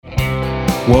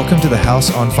Welcome to the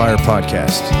House on Fire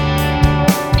podcast.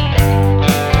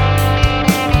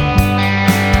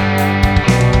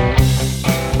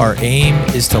 Our aim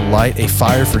is to light a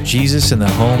fire for Jesus in the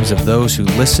homes of those who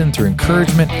listen through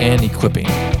encouragement and equipping.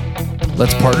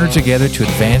 Let's partner together to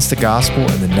advance the gospel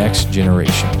in the next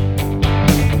generation.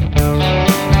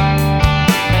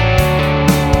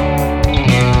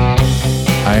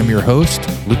 I am your host,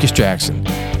 Lucas Jackson,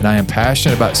 and I am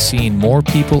passionate about seeing more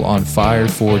people on fire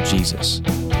for Jesus.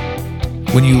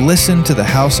 When you listen to the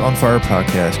House on Fire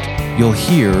podcast, you'll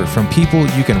hear from people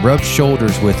you can rub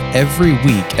shoulders with every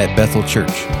week at Bethel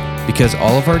Church, because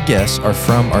all of our guests are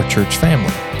from our church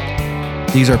family.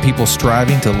 These are people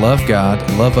striving to love God,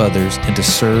 love others, and to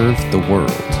serve the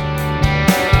world.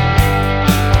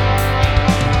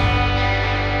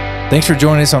 Thanks for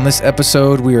joining us on this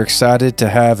episode. We are excited to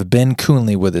have Ben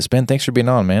Kuhnley with us. Ben, thanks for being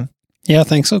on, man. Yeah,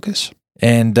 thanks, Lucas.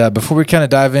 And before we kind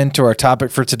of dive into our topic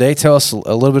for today, tell us a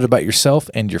little bit about yourself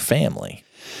and your family.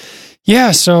 Yeah,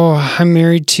 so I'm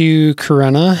married to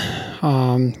Corinna.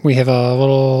 We have a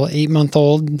little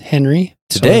 8-month-old Henry.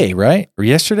 Today, right? Or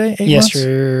yesterday? 8 months?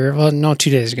 Well, no,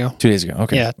 2 days ago. 2 days ago,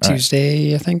 okay. Yeah, all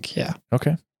Tuesday, right. I think, yeah.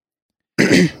 Okay.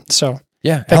 So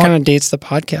yeah, that kind of dates the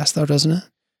podcast, though, doesn't it?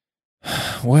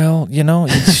 Well, you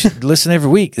should listen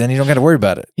every week, then you don't got to worry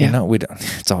about it. Yeah. We don't.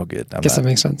 It's all good. Guess that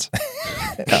makes sense.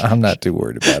 I'm not too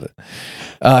worried about it.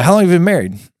 How long have you been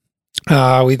married?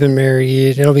 We've been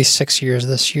married, it'll be 6 years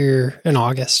this year in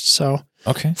August, so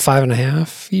Okay.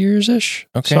 5.5 years-ish.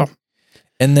 Okay. So,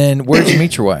 And then where did you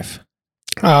meet your wife?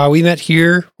 we met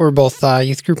here. We're both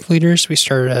youth group leaders. We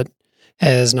started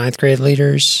as 9th grade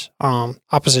leaders,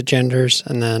 opposite genders,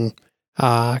 and then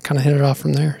kind of hit it off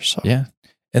from there. So Yeah.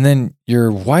 And then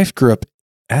your wife grew up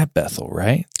at Bethel,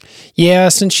 right? Yeah,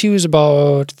 since she was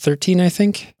about 13, I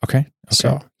think. Okay.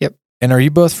 So, yep. And are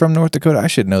you both from North Dakota? I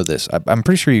should know this. I'm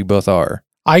pretty sure you both are.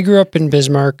 I grew up in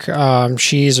Bismarck.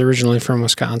 She's originally from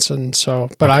Wisconsin. So,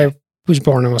 but Okay. I was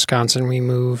born in Wisconsin. We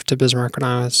moved to Bismarck when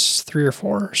I was 3 or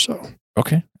 4. So,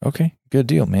 Okay. Good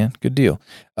deal, man. Good deal.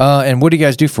 And what do you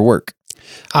guys do for work?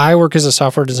 I work as a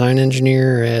software design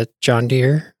engineer at John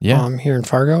Deere. Yeah. Here in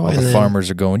Fargo. All the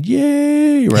farmers are going,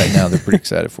 yay, right now. They're pretty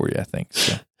excited for you, I think.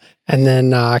 So. And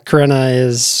then Corinna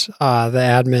is the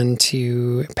admin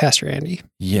to Pastor Andy.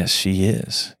 Yes, she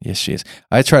is.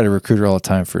 I try to recruit her all the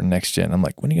time for Next Gen. I'm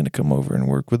like, when are you going to come over and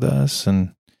work with us?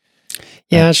 And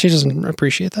yeah, she doesn't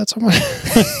appreciate that so much.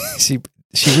 she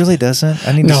really doesn't.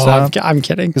 I need to stop. No, I'm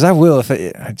kidding. Because I will if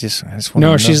I just want to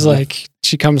know. No, she's like,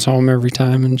 she comes home every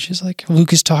time and she's like,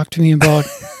 Lucas talked to me about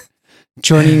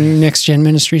joining Next Gen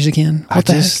Ministries again.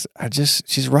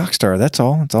 she's a rock star. That's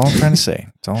all. That's all I'm trying to say.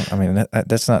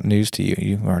 That's not news to you.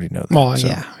 You already know that. Well, so,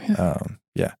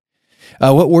 yeah.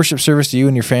 What worship service do you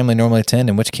and your family normally attend,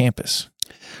 and which campus?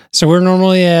 So we're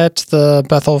normally at the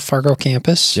Bethel Fargo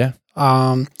campus. Yeah.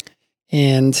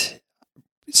 And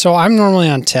so I'm normally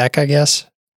on tech, I guess,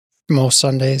 most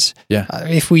Sundays. Yeah.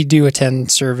 If we do attend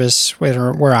service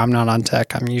where I'm not on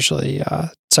tech, I'm usually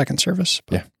second service.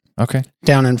 Yeah. Okay.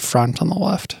 Down in front on the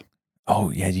left. Oh,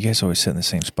 yeah. You guys always sit in the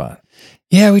same spot.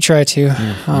 Yeah, we try to.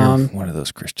 You're one of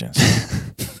those Christians.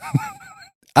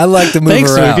 I like to move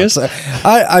Thanks, around. Lucas. So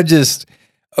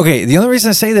okay, the only reason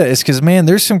I say that is because, man,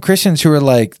 there's some Christians who are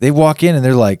like, they walk in and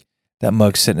they're like, that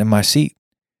mug's sitting in my seat.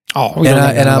 Oh,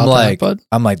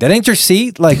 I'm like, that ain't your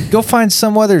seat. Like, go find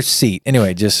some other seat.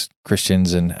 Anyway, just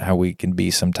Christians and how we can be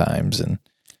sometimes. And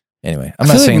anyway, I'm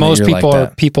not saying most that you're people like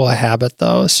that. are people of habit,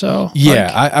 though. So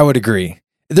yeah, I would agree.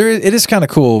 It is kind of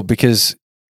cool because,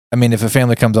 I mean, if a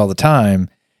family comes all the time,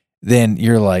 then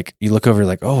you're like, you look over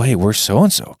like, oh, hey, where's so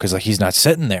and so? Because like he's not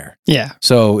sitting there. Yeah.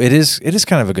 So it is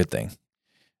kind of a good thing.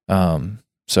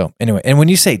 So anyway, and when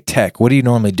you say tech, what are you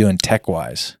normally doing tech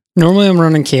wise? Normally I'm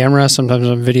running camera. Sometimes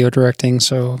I'm video directing.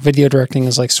 So video directing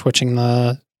is like switching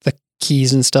the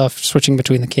keys and stuff, switching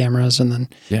between the cameras, and then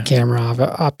camera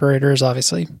operators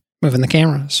obviously moving the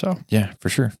camera. So yeah, for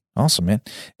sure. Awesome, man.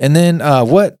 And then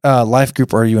what life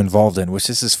group are you involved in? Which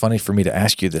this is funny for me to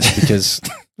ask you this because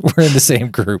we're in the same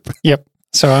group. Yep.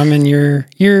 So I'm in your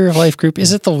life group.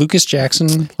 Is it the Lucas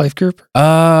Jackson life group?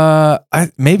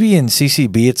 Maybe in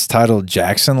CCB it's titled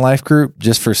Jackson Life Group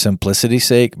just for simplicity's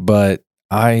sake, but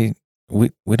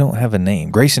we don't have a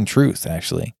name. Grace and Truth,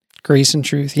 actually. Grace and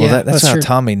Truth. Yeah, well, that's how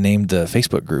Tommy named the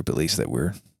Facebook group, at least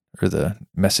or the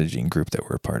messaging group that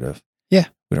we're a part of. Yeah,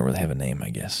 we don't really have a name,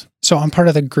 I guess. So I'm part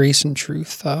of the Grace and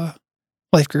Truth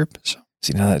life group. So.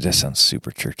 See, now that just sounds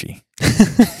super churchy.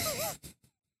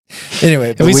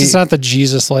 Anyway, at least it's not the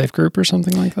Jesus Life Group or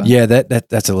something like that. Yeah,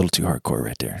 that's a little too hardcore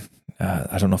right there.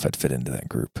 I don't know if I'd fit into that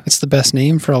group. It's the best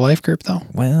name for a life group, though.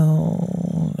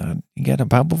 Well, you got a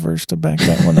Bible verse to back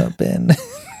that one up, Ben?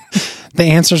 The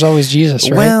answer's always Jesus,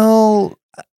 right? Well,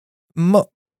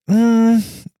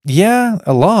 yeah,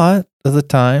 a lot of the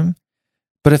time.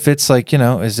 But if it's like,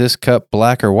 is this cup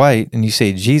black or white, and you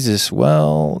say Jesus,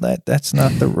 well, that's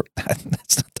not the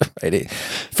that's not the right.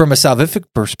 From a salvific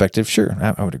perspective, sure,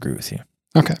 I would agree with you.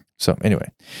 Okay. So anyway,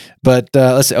 but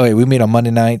let's say, we meet on Monday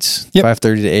nights, 5:30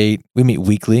 to 8. We meet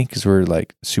weekly because we're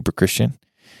like super Christian,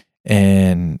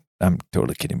 and I'm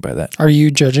totally kidding by that. Are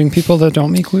you judging people that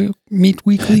don't meet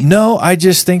weekly? No, I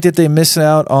just think that they miss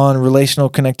out on relational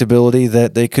connectability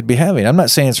that they could be having. I'm not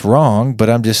saying it's wrong, but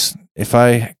if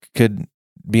I could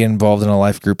be involved in a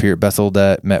life group here at Bethel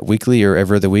that met weekly or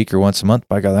every other week or once a month,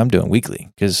 by God, I'm doing weekly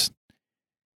because,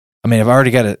 I've already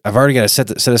got to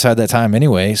set aside that time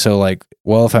anyway. So like,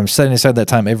 well, if I'm setting aside that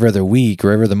time every other week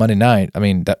or every other Monday night,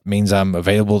 that means I'm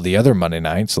available the other Monday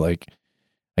nights. Like,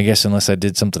 I guess unless I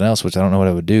did something else, which I don't know what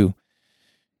I would do.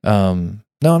 No,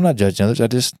 I'm not judging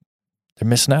others. They're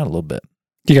missing out a little bit.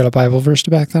 You got a Bible verse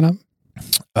to back that up?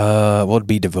 Well, it'd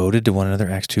be devoted to one another,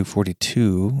 Acts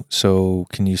 2:42. So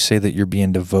can you say that you're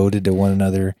being devoted to one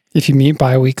another? If you meet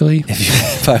bi-weekly? If you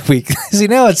meet bi-weekly. See,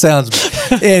 now it sounds...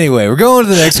 Anyway, we're going to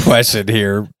the next question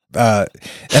here. And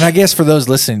I guess for those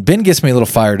listening, Ben gets me a little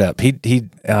fired up. He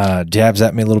jabs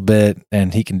at me a little bit,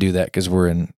 and he can do that because we're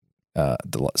in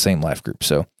the same life group.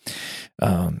 So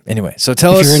anyway, so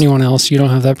tell us... If you're anyone else, you don't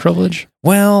have that privilege?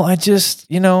 Well, I just,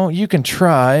 you can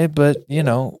try, but, you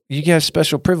have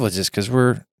special privileges because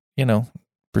we're,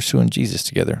 pursuing Jesus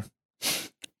together.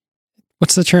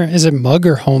 What's the term? Is it mug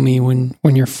or homie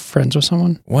when you're friends with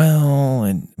someone? Well,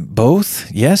 and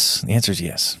both, yes. The answer is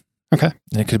yes. Okay.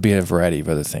 And it could be a variety of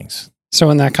other things.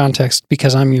 So in that context,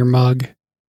 because I'm your mug,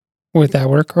 would that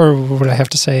work? Or would I have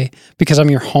to say, because I'm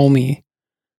your homie,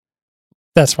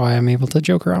 that's why I'm able to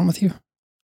joke around with you?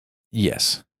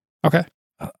 Yes. Okay.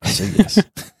 I say yes.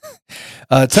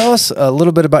 Tell us a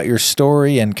little bit about your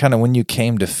story and kind of when you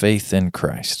came to faith in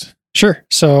Christ. Sure.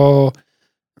 So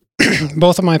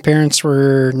both of my parents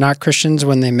were not Christians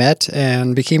when they met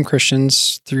and became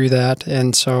Christians through that.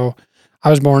 And so I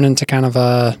was born into kind of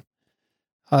a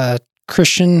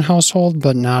Christian household,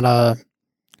 but not a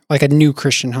new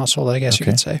Christian household, I guess you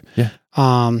could say. Yeah.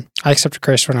 I accepted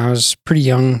Christ when I was pretty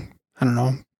young. I don't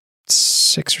know,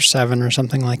 6 or 7 or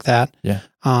something like that. Yeah.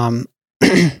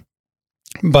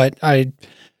 But I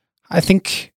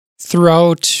think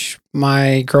throughout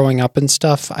my growing up and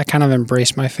stuff, I kind of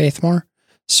embraced my faith more.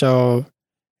 So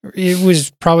it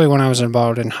was probably when I was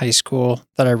about in high school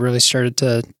that I really started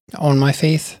to own my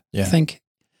faith. Yeah. I think.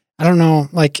 I don't know.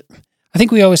 I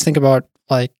think we always think about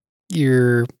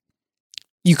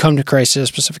you come to Christ at a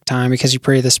specific time because you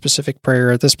pray this specific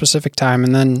prayer at this specific time.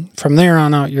 And then from there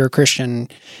on out, you're a Christian.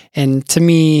 And to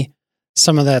me,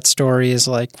 some of that story is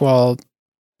well,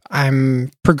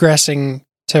 I'm progressing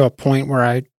to a point where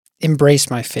I embrace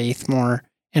my faith more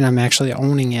and I'm actually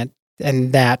owning it.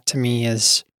 And that to me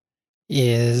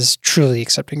is truly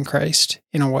accepting Christ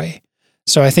in a way.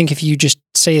 So I think if you just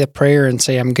say the prayer and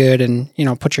say, I'm good, and,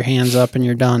 put your hands up and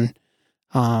you're done,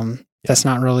 that's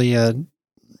not really a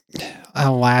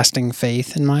lasting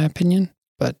faith in my opinion.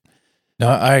 But no,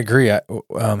 I agree.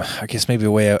 I guess maybe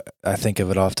a way I think of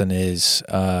it often is,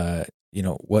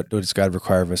 what does God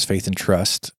require of us? Faith and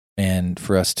trust, and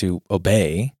for us to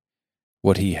obey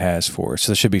what he has for us.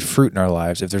 So there should be fruit in our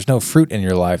lives. If there's no fruit in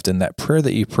your life, then that prayer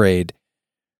that you prayed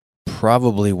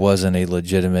probably wasn't a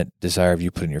legitimate desire of you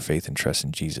putting your faith and trust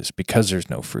in Jesus because there's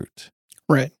no fruit.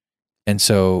 Right. And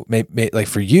so like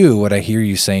for you, what I hear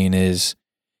you saying is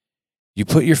you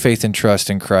put your faith and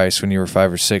trust in Christ when you were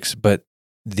 5 or 6, but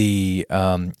the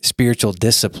spiritual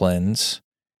disciplines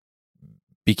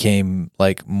became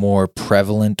more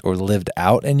prevalent or lived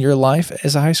out in your life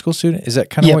as a high school student? Is that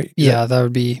kind of what? Yeah, that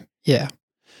would be, yeah.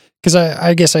 Because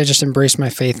I guess I just embraced my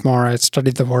faith more. I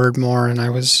studied the word more, and I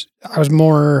was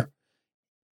more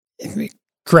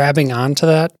grabbing onto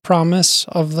that promise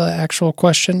of the actual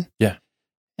question. Yeah.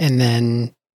 And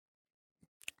then,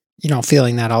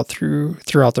 feeling that out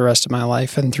throughout the rest of my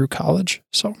life and through college.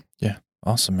 So yeah.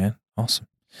 Awesome, man. Awesome.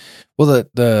 Well,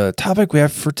 the topic we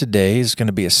have for today is going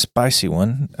to be a spicy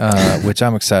one, which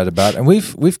I'm excited about. And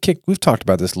we've talked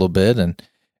about this a little bit, and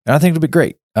I think it'll be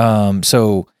great.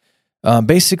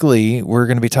 Basically, we're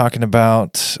going to be talking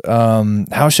about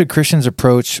how should Christians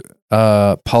approach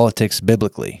politics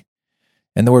biblically.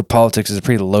 And the word politics is a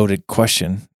pretty loaded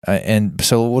question. And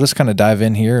so we'll just kind of dive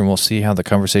in here and we'll see how the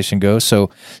conversation goes. So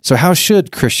how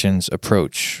should Christians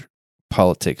approach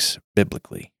politics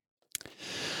biblically?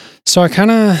 So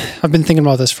I've been thinking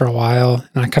about this for a while,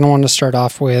 and I kind of wanted to start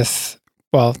off with,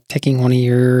 taking one of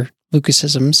your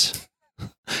Lucasisms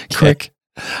quick.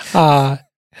 I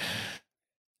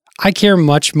care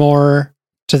much more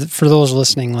for those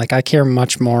listening, like I care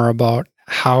much more about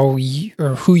how you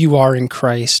or who you are in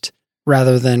Christ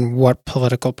rather than what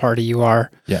political party you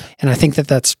are. Yeah. And I think that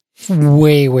that's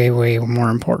way, way, way more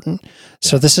important.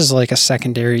 So this is like a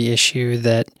secondary issue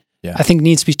that I think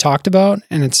needs to be talked about,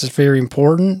 and it's very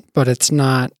important, but it's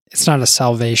not a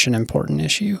salvation important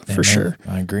issue for sure.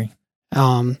 I agree.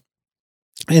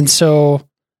 And so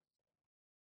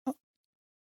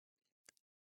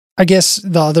I guess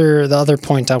the other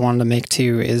point I wanted to make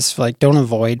too is like, don't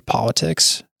avoid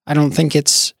politics. I don't think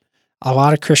it's a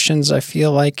lot of Christians, I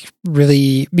feel like,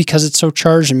 really, because it's so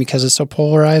charged and because it's so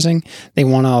polarizing, they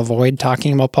want to avoid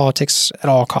talking about politics at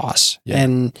all costs. Yeah.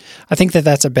 And I think that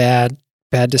that's a bad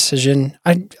decision.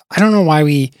 I don't know why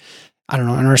and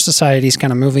our society is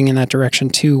kind of moving in that direction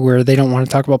too, where they don't want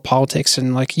to talk about politics.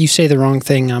 And like, you say the wrong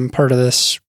thing, I'm part of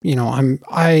this,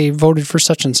 I voted for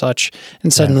such and such,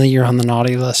 and suddenly you're on the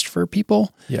naughty list for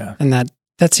people. Yeah. And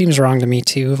that seems wrong to me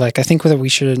too. Like, I think that we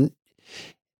should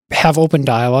have open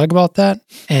dialogue about that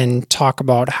and talk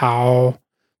about how,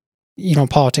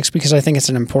 politics, because I think it's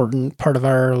an important part of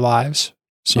our lives.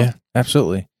 So. Yeah,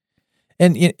 absolutely.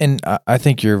 And I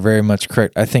think you're very much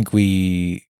correct. I think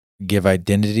we give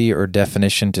identity or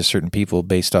definition to certain people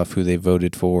based off who they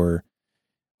voted for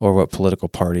or what political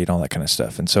party and all that kind of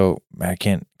stuff. And so I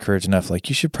can't encourage enough, like,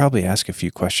 you should probably ask a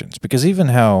few questions, because even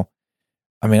I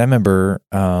remember,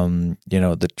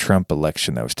 the Trump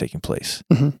election that was taking place.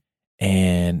 Mm-hmm.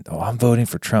 And, I'm voting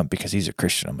for Trump because he's a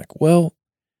Christian. I'm like, well,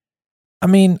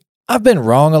 I've been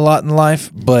wrong a lot in life,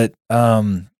 but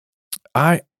how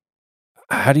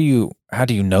do you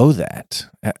know that?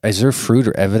 Is there fruit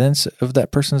or evidence of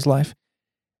that person's life?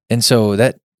 And so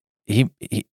that he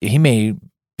may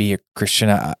be a Christian.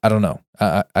 I don't know.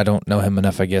 I don't know him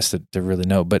enough, I guess, to really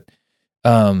know. But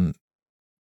I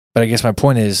guess my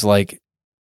point is, like,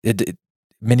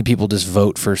 many people just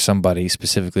vote for somebody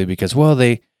specifically because,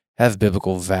 they have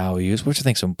biblical values, which I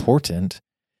think is important.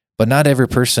 But not every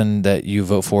person that you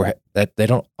vote for, that they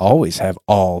don't always have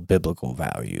all biblical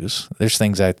values. There's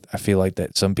things I feel like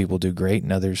that some people do great,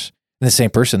 and others, in the same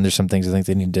person, there's some things I think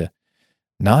they need to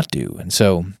not do. And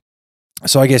so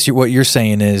I guess what you're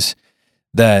saying is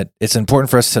that it's important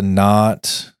for us to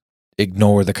not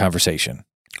ignore the conversation.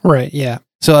 Right, yeah.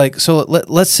 So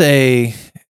let's say,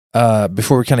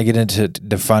 before we kind of get into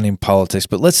defining politics,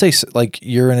 but let's say like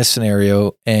you're in a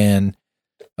scenario and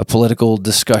a political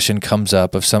discussion comes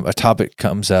up, a topic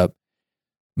comes up.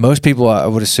 Most people, I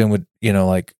would assume, would,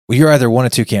 you're either one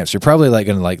of two camps. You're probably like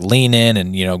going to like lean in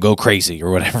and, go crazy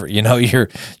or whatever.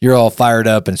 You're all fired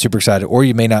up and super excited, or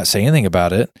you may not say anything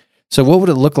about it. So what would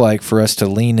it look like for us to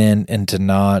lean in and to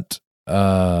not,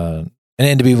 and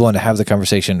to be willing to have the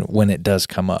conversation when it does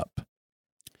come up?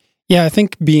 Yeah, I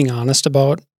think being honest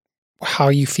about how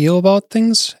you feel about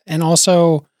things, and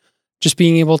also just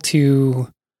being able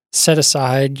to set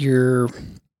aside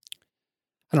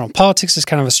politics is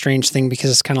kind of a strange thing because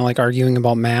it's kind of like arguing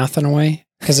about math in a way,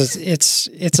 because it's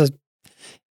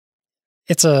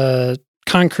a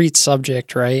concrete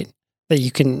subject, right?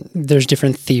 That there's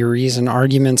different theories and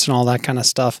arguments and all that kind of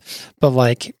stuff. But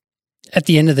like, at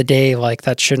the end of the day, like,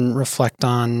 that shouldn't reflect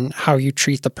on how you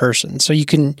treat the person. So you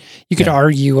could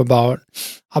argue about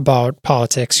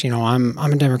politics, I'm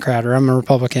a Democrat or I'm a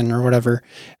Republican or whatever.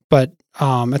 But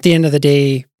at the end of the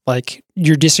day, like,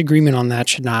 your disagreement on that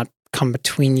should not come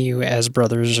between you as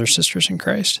brothers or sisters in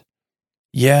Christ.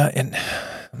 Yeah, and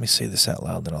let me say this out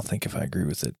loud, then I'll think if I agree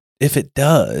with it. If it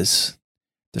does,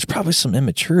 there's probably some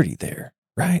immaturity there,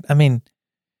 right? We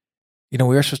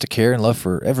are supposed to care and love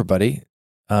for everybody.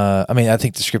 I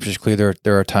think the scripture is clear.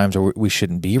 There are times where we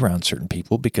shouldn't be around certain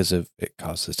people because of it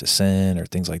causes us to sin or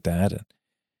things like that.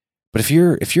 But if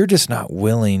you're just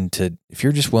willing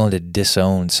to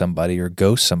disown somebody or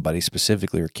ghost somebody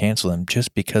specifically or cancel them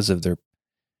just because of their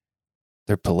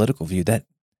political view, that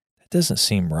doesn't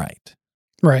seem right.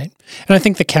 Right. And I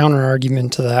think the counter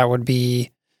argument to that would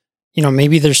be,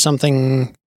 maybe there's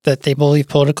something that they believe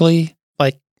politically,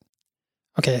 like,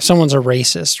 okay, if someone's a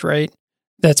racist, right?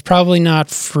 That's probably not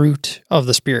fruit of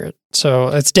the Spirit. So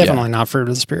it's definitely not fruit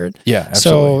of the Spirit. Yeah,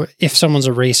 absolutely. So if someone's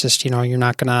a racist,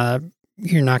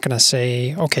 you're not gonna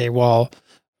say, okay, well,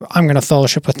 I'm gonna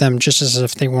fellowship with them just as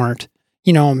if they weren't.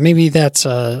 Maybe that's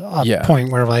a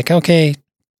point where, like, okay,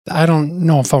 I don't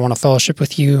know if I want to fellowship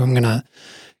with you. I'm gonna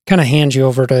kind of hand you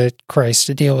over to Christ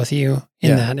to deal with you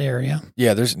in that area.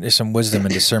 Yeah, there's some wisdom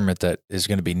and discernment that is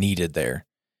going to be needed there,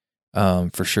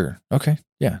 for sure. Okay,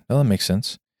 yeah, that makes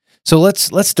sense. So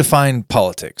let's define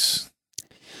politics.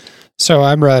 So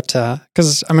I brought,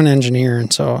 because I'm an engineer,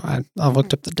 and so I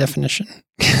looked up the definition.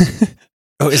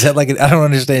 Oh, is that like I don't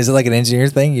understand. Is it like an engineer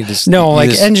thing?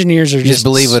 Engineers are just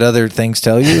believe what other things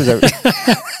tell you. Is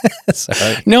that,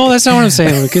 sorry. No, that's not what I'm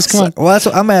saying, Lucas. Come on. Well, that's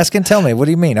what I'm asking. Tell me, what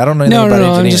do you mean? I don't know anything about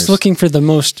engineers. I'm just looking for the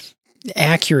most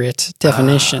accurate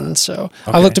definition. So okay.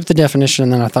 I looked up the definition,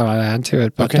 and then I thought I'd add to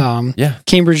it. But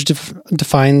Cambridge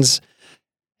defines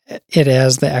it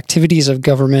as the activities of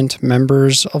government,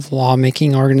 members of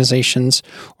lawmaking organizations,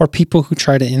 or people who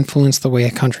try to influence the way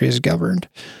a country is governed.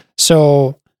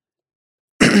 So,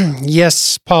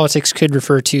 yes, politics could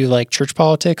refer to like church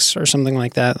politics or something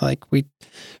like that. Like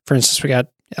for instance, we got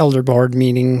elder board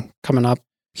meeting coming up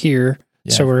here.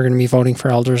 Yeah. So we're going to be voting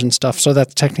for elders and stuff. So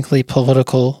that's technically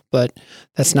political, but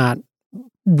that's not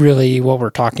really what we're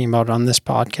talking about on this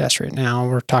podcast right now.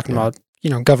 We're talking about,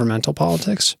 governmental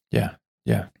politics. Yeah.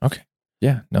 Yeah. Okay.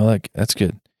 Yeah. No, that's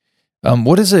good.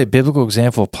 What is a biblical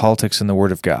example of politics in the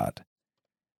Word of God?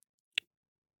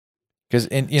 Because,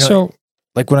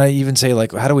 like when I even say,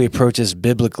 like, how do we approach this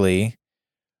biblically?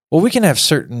 Well, we can have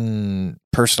certain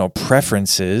personal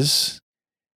preferences,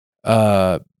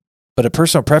 but a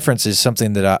personal preference is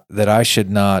something that I should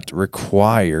not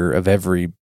require of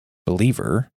every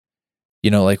believer.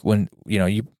 Like when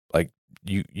you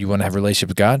want to have a relationship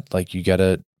with God, like you got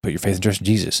to put your faith and trust in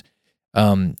Jesus.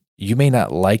 You may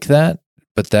not like that,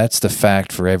 but that's the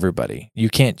fact for everybody. You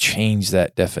can't change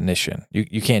that definition.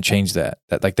 You can't change that.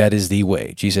 That is the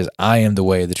way. Jesus says, I am the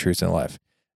way, the truth, and the life.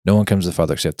 No one comes to the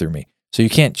Father except through me. So you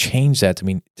can't change that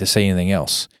to say anything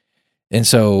else. And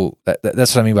so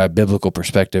that's what I mean by biblical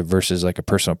perspective versus like a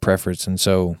personal preference. And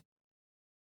so,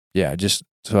 I just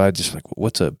like,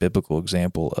 what's a biblical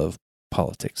example of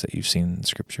politics that you've seen in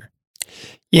Scripture?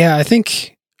 Yeah, I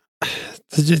think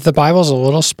the Bible's a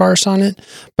little sparse on it,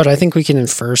 but I think we can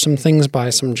infer some things by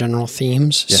some general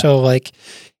themes. Yeah. So like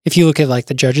if you look at like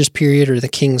the Judges period or the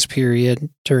Kings period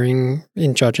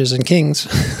in Judges and Kings,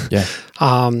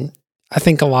 I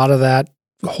think a lot of that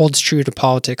holds true to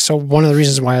politics. So one of the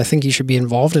reasons why I think you should be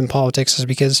involved in politics is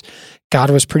because God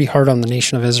was pretty hard on the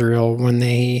nation of Israel when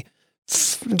they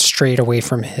strayed away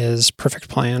from his perfect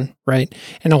plan, right?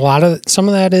 And some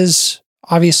of that is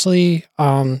obviously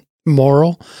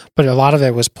moral, but a lot of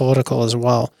it was political as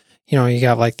well. You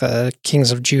got like the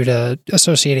kings of Judah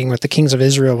associating with the kings of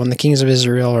Israel when the kings of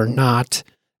Israel are not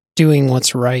doing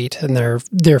what's right and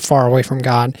they're far away from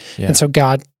God. Yeah. And so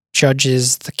God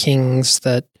judges the kings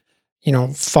that,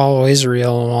 follow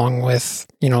Israel along with,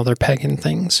 their pagan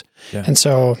things. Yeah. And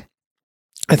so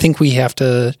I think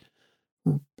we're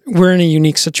in a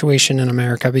unique situation in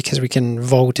America because we can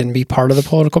vote and be part of the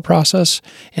political process.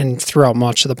 And throughout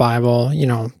much of the Bible,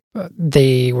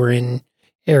 they were in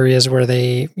areas where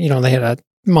they had a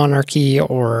monarchy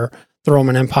or the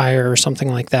Roman Empire or something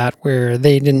like that, where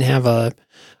they didn't have a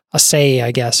say,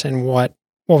 I guess, in what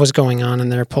was going on in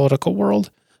their political world.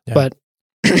 Yeah. But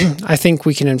I think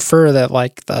we can infer that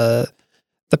like the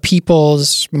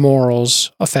people's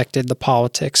morals affected the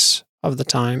politics of the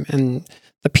time, and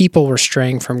the people were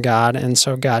straying from God, and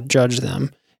so God judged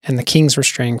them, and the kings were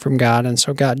straying from God, and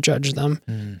so God judged them.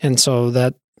 And so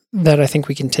that I think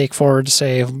we can take forward to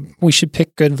say we should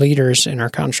pick good leaders in our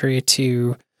country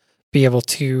to be able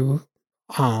to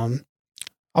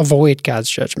avoid God's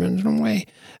judgment in a way.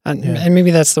 And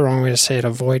maybe that's the wrong way to say it,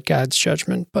 avoid God's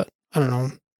judgment, but I don't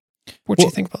know. What do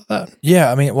you think about that?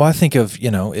 Yeah, I mean, I think of,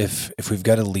 if we've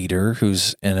got a leader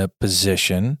who's in a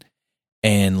position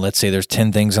and let's say there's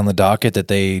 10 things on the docket that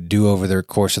they do over the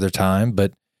course of their time,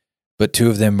 but 2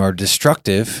 of them are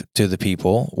destructive to the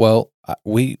people, well,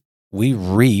 we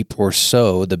reap or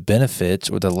sow the benefits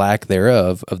or the lack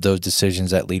thereof of those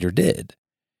decisions that leader did.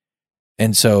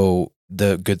 And so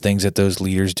the good things that those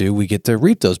leaders do, we get to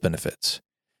reap those benefits.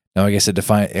 Now, I guess you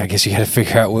got to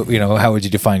figure out how would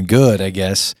you define good, I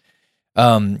guess.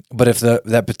 But if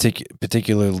that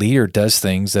particular leader does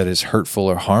things that is hurtful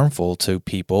or harmful to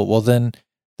people, well, then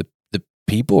the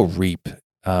people reap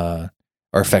are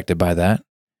affected by that.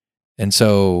 And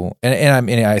so,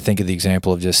 I think of the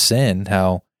example of just sin,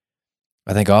 how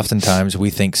I think oftentimes we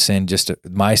think sin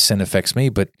my sin affects me,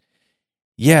 but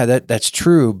yeah, that's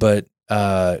true. But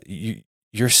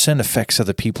your sin affects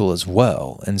other people as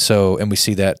well, and we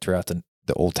see that throughout the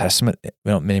Old Testament,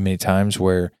 many times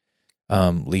where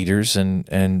leaders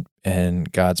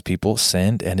and God's people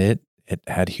sinned, and it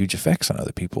had huge effects on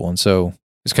other people. And so,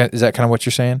 is that kind of what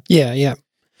you're saying? Yeah.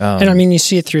 And I mean, you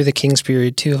see it through the Kings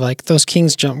period too. Like those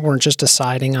kings weren't just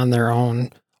deciding on their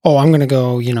own. Oh, I'm going to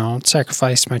go,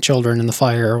 sacrifice my children in the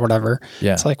fire or whatever.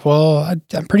 Yeah. It's like, well,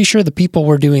 I'm pretty sure the people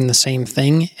were doing the same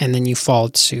thing, and then you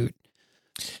followed suit.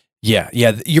 Yeah.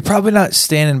 You're probably not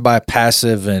standing by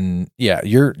passive, and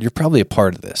you're probably a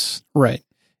part of this. Right.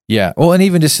 Yeah. Well, and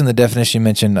even just in the definition you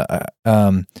mentioned,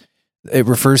 it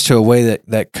refers to a way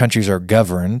that countries are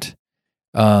governed,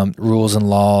 rules and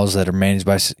laws that are managed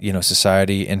by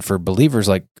society. And for believers,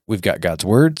 like, we've got God's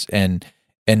words, and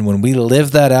when we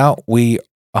live that out, we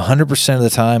 100% of the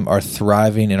time are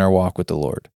thriving in our walk with the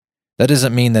Lord. That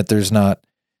doesn't mean that there's not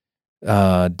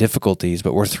difficulties,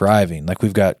 but we're thriving. Like,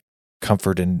 we've got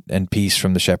comfort and peace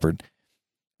from the shepherd.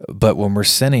 But when we're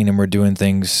sinning and we're doing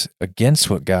things against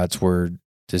what God's word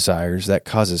desires, that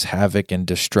causes havoc and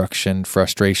destruction,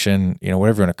 frustration,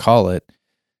 whatever you want to call it.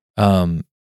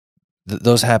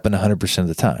 Those happen 100% of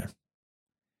the time.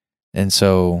 And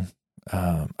so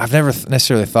I've never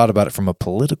necessarily thought about it from a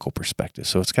political perspective.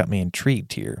 So it's got me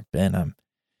intrigued here, Ben.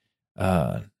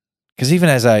 Because even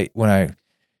when I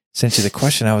sent you the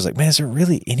question, I was like, man, is there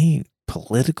really any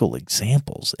political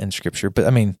examples in Scripture? But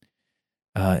I mean,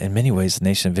 in many ways, the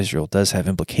nation of Israel does have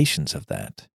implications of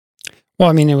that. Well,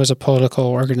 I mean, it was a political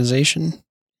organization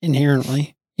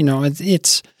inherently.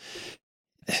 It's.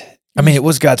 I mean, it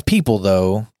was God's people,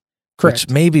 though. Correct. Which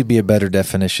maybe be a better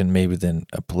definition maybe than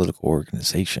a political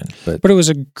organization. But it was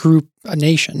a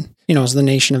nation. It was the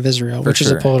nation of Israel, which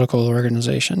is a political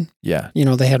organization. Yeah.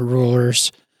 They had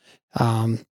rulers.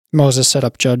 Moses set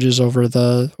up judges over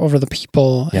the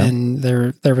people, and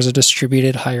there was a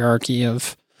distributed hierarchy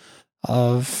of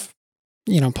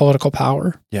political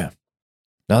power. Yeah.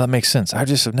 No, that makes sense. I've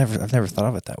never thought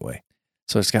of it that way.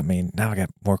 So it's got me, now I got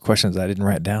more questions I didn't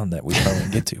write down that we probably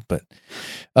didn't get to. But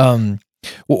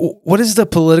what is the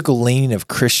political leaning of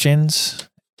Christians,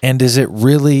 and is it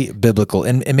really biblical?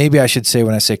 And maybe I should say,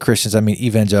 when I say Christians, I mean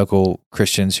evangelical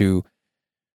Christians who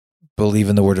believe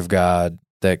in the Word of God,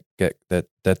 that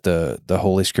the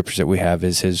Holy Scriptures that we have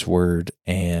is His Word,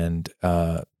 and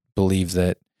believe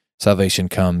that salvation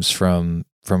comes from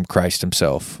Christ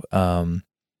Himself,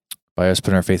 by us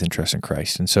putting our faith and trust in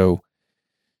Christ. And so,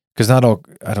 because not all,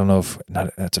 I don't know if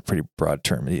that's a pretty broad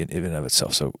term in and of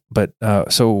itself. So, but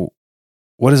so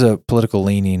what is a political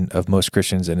leaning of most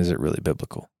Christians, and is it really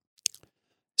biblical?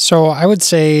 So I would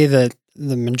say that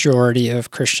the majority of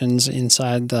Christians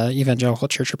inside the evangelical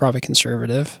church are probably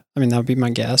conservative. I mean, that would be my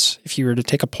guess. If you were to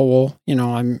take a poll,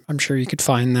 I'm sure you could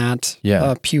find that,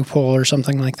 a Pew poll or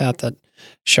something like that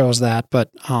shows that.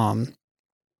 But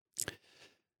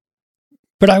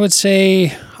I would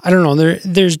say, I don't know,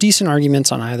 there's decent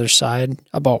arguments on either side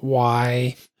about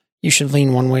why you should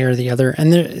lean one way or the other.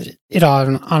 And it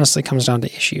honestly comes down to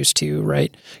issues too,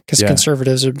 right? Because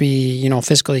conservatives would be,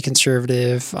 fiscally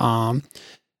conservative,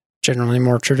 generally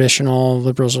more traditional.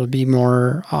 Liberals would be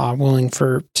more willing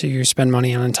to spend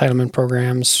money on entitlement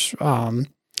programs.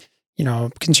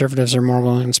 Conservatives are more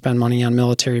willing to spend money on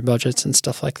military budgets and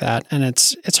stuff like that. And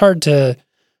it's hard to,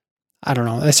 I don't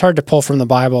know, it's hard to pull from the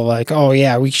Bible like, oh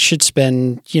yeah, we should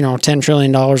spend, $10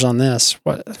 trillion on this.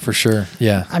 What? For sure.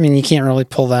 Yeah. I mean, you can't really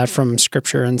pull that from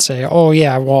Scripture and say, oh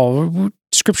yeah, well,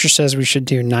 Scripture says we should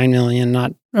do 9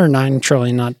 million, or 9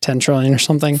 trillion, not 10 trillion or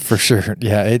something. For sure.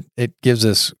 Yeah. It gives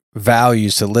us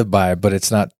values to live by, but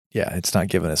it's not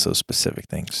giving us those specific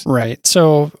things. Right.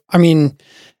 So, I mean,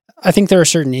 I think there are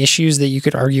certain issues that you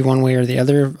could argue one way or the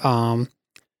other.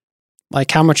 Like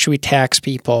how much should we tax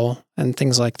people and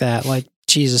things like that. Like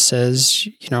Jesus says,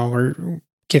 we're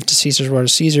give to Caesar what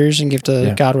is Caesar's and give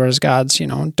to God what is God's,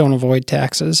 don't avoid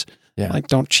taxes. Yeah. Like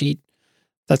don't cheat.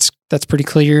 That's pretty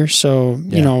clear. So,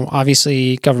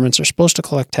 obviously governments are supposed to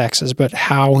collect taxes, but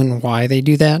how and why they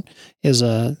do that is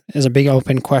a big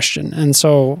open question. And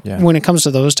so when it comes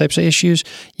to those types of issues,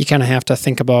 you kind of have to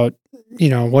think about,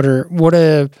 what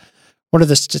do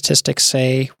the statistics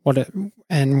say?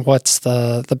 And what's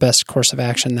the best course of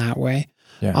action that way?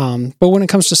 Yeah. But when it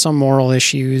comes to some moral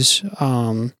issues,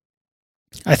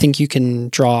 I think you can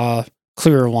draw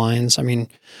clearer lines. I mean,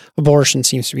 abortion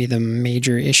seems to be the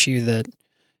major issue that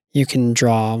you can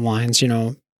draw lines.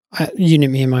 You knit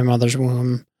me in my mother's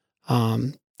womb.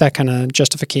 That kind of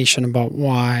justification about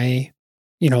why,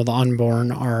 the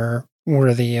unborn are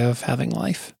worthy of having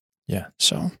life. Yeah.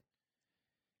 So.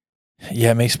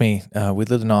 Yeah, it makes me, we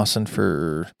lived in Austin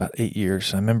for about 8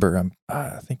 years. I remember,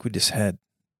 I think we just had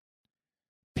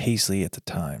Paisley at the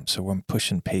time. So I'm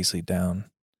pushing Paisley down.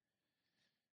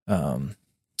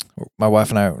 My wife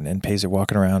and I and Paisley are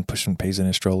walking around, pushing Paisley in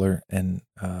a stroller, and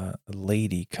a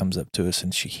lady comes up to us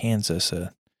and she hands us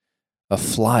a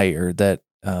flyer that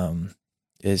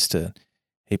is to,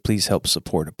 hey, please help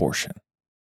support abortion.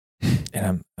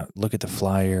 And I look at the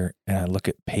flyer and I look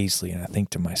at Paisley and I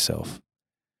think to myself,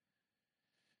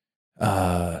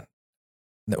 well,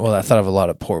 I thought of a lot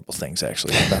of horrible things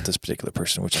actually about this particular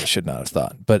person, which I should not have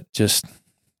thought. But just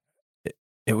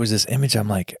it was this image. I'm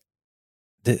like,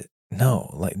 no,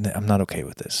 like I'm not okay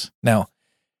with this. Now,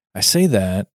 I say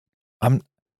that I'm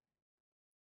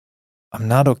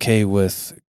not okay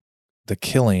with the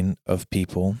killing of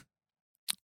people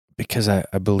because I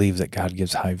believe that God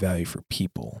gives high value for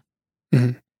people.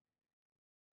 Mm-hmm.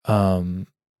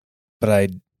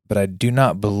 But I do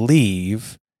not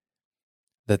believe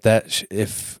that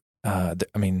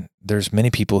I mean, there's many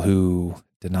people who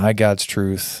deny God's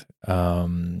truth,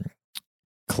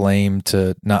 claim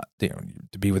to not,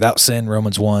 to be without sin.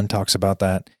 Romans 1 talks about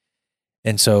that.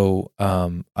 And so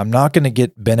I'm not going to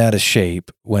get bent out of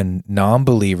shape when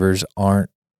non-believers aren't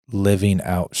living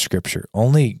out Scripture.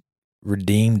 Only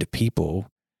redeemed people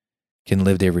can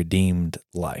live their redeemed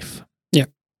life. Yeah.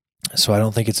 So I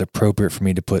don't think it's appropriate for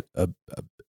me to put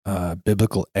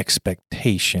biblical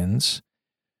expectations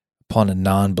upon a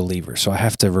non-believer. So I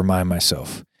have to remind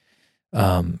myself,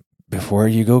 before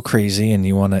you go crazy and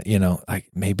you want to, like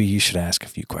maybe you should ask a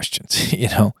few questions,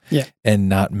 and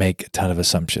not make a ton of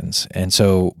assumptions. And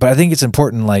so, but I think it's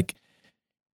important, like,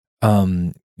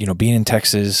 being in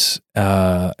Texas,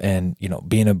 and,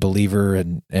 being a believer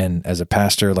and as a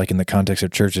pastor, like in the context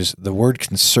of churches, the word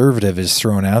conservative is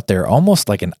thrown out there almost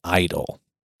like an idol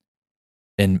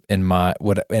in my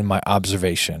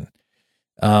observation.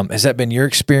 Has that been your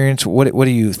experience? What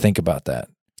do you think about that?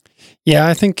 Yeah,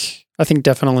 I think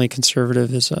definitely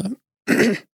conservative is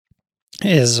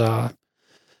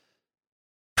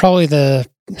probably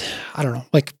I don't know,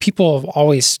 like people have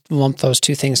always lumped those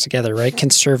two things together, right?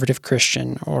 Conservative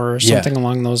Christian or something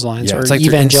along those lines, or like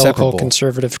evangelical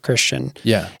conservative Christian.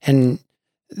 Yeah. And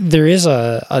there is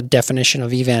a definition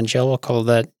of evangelical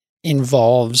that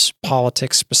involves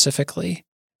politics specifically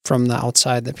from the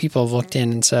outside that people have looked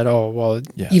in and said, oh, well,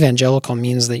 evangelical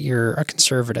means that you're a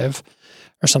conservative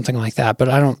or something like that. But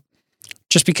I don't,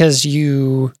 just because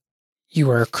you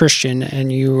are a Christian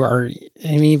and you are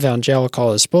an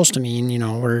evangelical is supposed to mean,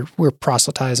 we're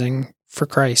proselytizing for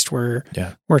Christ. We're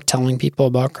telling people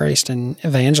about Christ and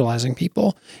evangelizing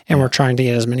people, and we're trying to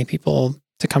get as many people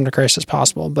to come to Christ as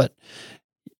possible. But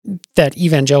that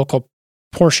evangelical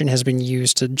portion has been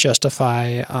used to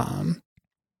justify,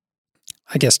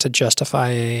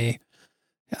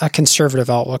 a conservative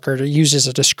outlook, or to use as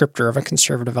a descriptor of a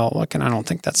conservative outlook. And I don't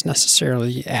think that's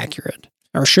necessarily accurate,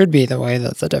 or should be the way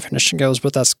that the definition goes,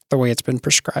 but that's the way it's been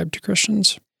prescribed to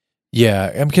Christians. Yeah,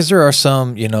 and because there are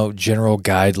some, general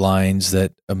guidelines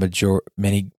that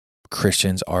many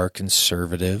Christians are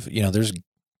conservative. There's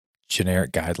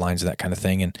generic guidelines and that kind of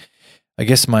thing. And I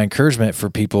guess my encouragement for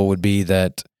people would be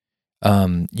that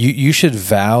you should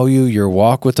value your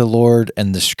walk with the Lord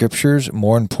and the Scriptures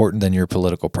more important than your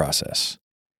political process.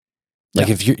 Like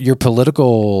if your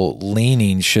political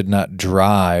leaning should not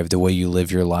drive the way you live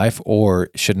your life, or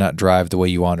should not drive the way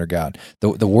you honor God.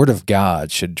 The Word of God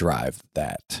should drive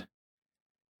that,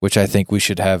 which I think we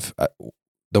should have.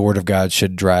 The Word of God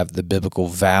should drive the biblical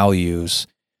values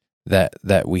that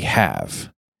we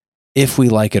have, if we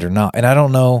like it or not. And I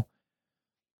don't know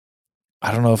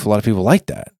if a lot of people like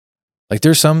that. Like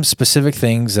there's some specific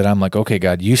things that I'm like, okay,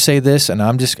 God, you say this, and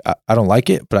I don't like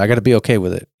it, but I got to be okay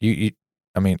with it.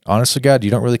 I mean, honestly, God, you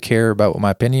don't really care about what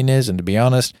my opinion is. And to be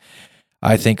honest,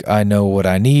 I think I know what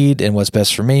I need and what's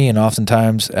best for me. And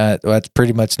oftentimes that's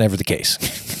pretty much never the case.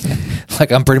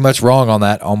 Like I'm pretty much wrong on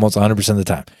that almost 100% of the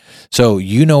time. So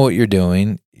you know what you're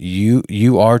doing.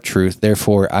 You are truth.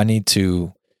 Therefore, I need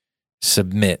to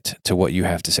submit to what you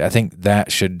have to say. I think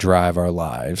that should drive our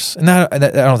lives. And I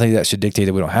don't think that should dictate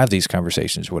that we don't have these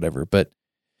conversations or whatever. But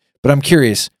I'm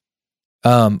curious,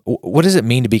 what does it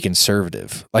mean to be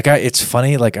conservative? Like it's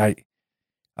funny, like I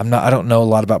don't know a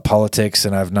lot about politics,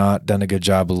 and I've not done a good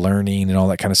job of learning and all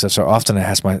that kind of stuff. So often I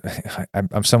ask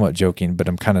I'm somewhat joking, but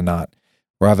I'm kind of not,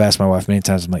 where I've asked my wife many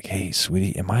times, I'm like, hey,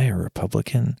 sweetie, am I a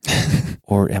Republican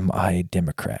or am I a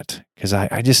Democrat? Because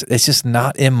it's just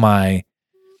not in my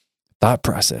thought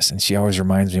process. And she always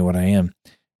reminds me what I am,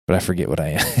 but I forget what I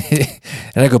am.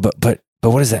 And I go, but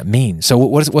what does that mean? So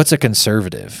what's a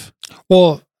conservative?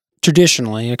 Well,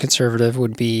 traditionally, a conservative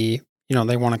would be,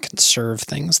 they want to conserve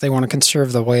things. They want to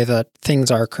conserve the way that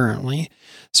things are currently.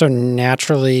 So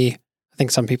naturally, I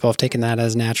think some people have taken that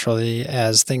as naturally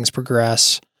as things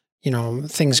progress,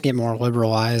 things get more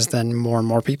liberalized, then more and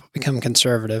more people become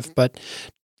conservative. But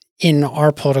in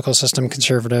our political system,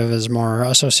 conservative is more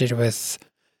associated with,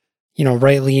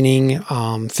 right-leaning,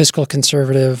 fiscal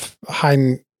conservative,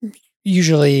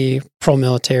 usually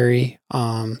pro-military.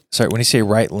 Sorry, when you say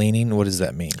right-leaning, what does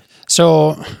that mean?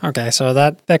 So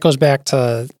that goes back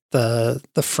to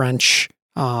the French,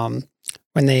 when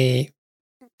they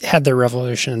had their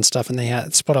revolution and stuff, and they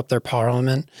had split up their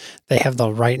parliament. They have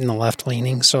the right and the left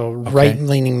leaning. So right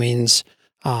leaning means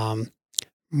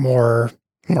more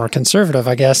conservative,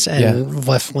 I guess, and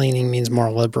left leaning means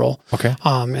more liberal. Okay.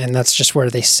 And that's just where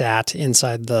they sat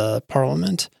inside the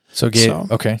parliament.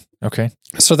 Okay.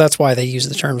 So that's why they use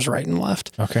the terms right and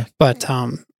left. Okay. But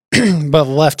but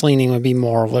left leaning would be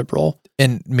more liberal.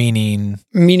 And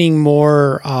meaning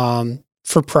more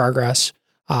for progress,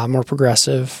 more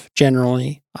progressive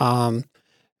generally,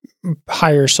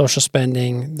 higher social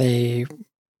spending.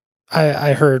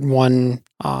 I heard one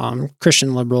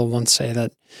Christian liberal once say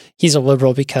that he's a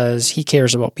liberal because he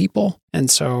cares about people, and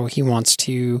so he wants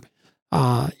to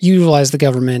utilize the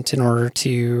government in order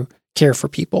to care for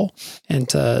people and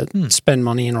to spend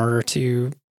money in order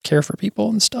to care for people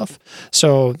and stuff.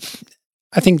 So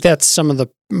I think that's some of the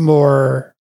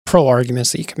more pro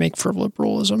arguments that you can make for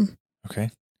liberalism. Okay.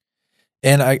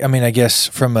 And I mean, I guess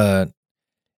and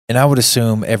I would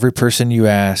assume every person you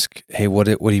ask, hey, what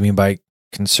do you mean by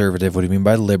conservative? What do you mean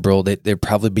by liberal? There'd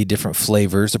probably be different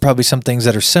flavors. There'd probably be some things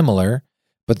that are similar,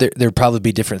 but there'd probably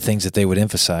be different things that they would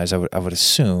emphasize. I would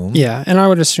assume. Yeah. And I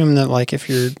would assume that like, if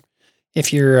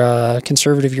you're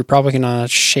conservative, you're probably going to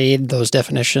shade those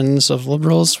definitions of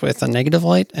liberals with a negative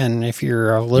light. And if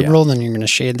you're a liberal, then you're going to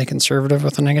shade the conservative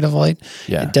with a negative light.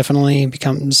 Yeah. It definitely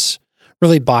becomes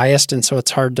really biased. And so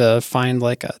it's hard to find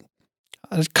like a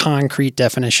concrete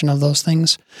definition of those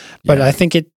things. But I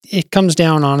think it comes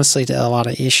down honestly to a lot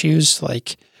of issues.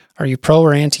 Like, are you pro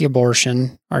or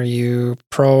anti-abortion? Are you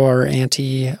pro or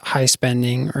anti-high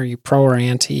spending? Are you pro or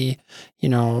anti,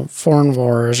 foreign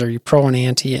wars? Are you pro and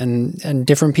anti? And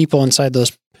different people inside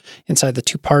the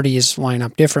two parties line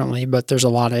up differently, but there's a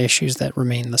lot of issues that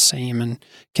remain the same and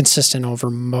consistent over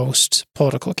most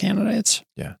political candidates.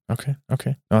 Yeah. Okay. Oh,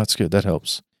 that's good. That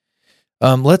helps.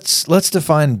 Let's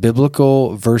define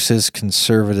biblical versus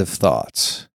conservative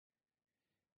thoughts.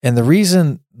 And the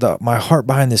reason my heart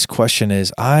behind this question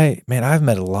is I've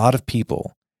met a lot of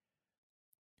people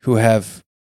who have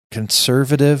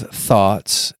conservative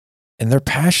thoughts and they're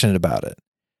passionate about it,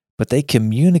 but they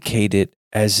communicate it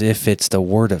as if it's the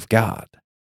word of God.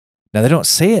 Now they don't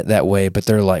say it that way, but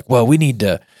they're like, well,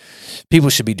 people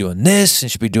should be doing this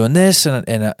and should be doing this.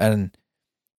 And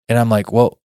I'm like,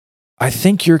 well, I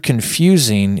think you're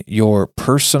confusing your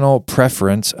personal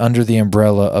preference under the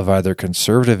umbrella of either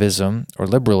conservatism or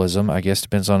liberalism, I guess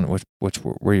depends on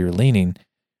where you're leaning,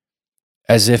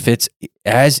 as if it's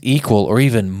as equal or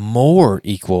even more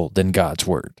equal than God's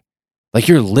word. Like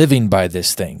you're living by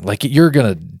this thing. Like you're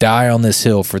going to die on this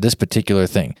hill for this particular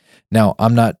thing. Now,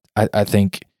 I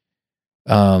think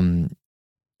some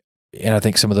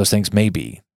of those things may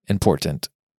be important,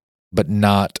 but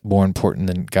not more important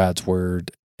than God's word.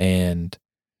 And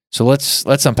so let's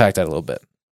unpack that a little bit.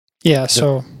 Yeah.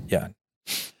 So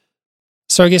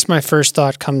I guess my first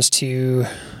thought comes to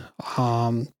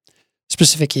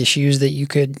specific issues that you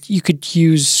could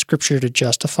use scripture to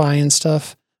justify and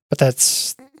stuff. But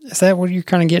is that what you're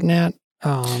kind of getting at?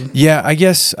 Yeah,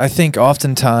 I think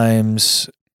oftentimes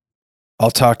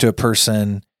I'll talk to a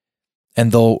person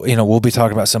and we'll be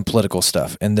talking about some political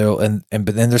stuff and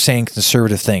but then they're saying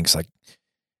conservative things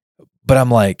but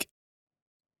I'm like,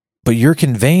 but you're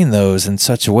conveying those in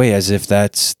such a way as if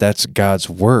that's God's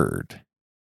word.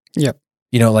 Yep.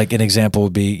 Like an example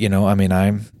would be,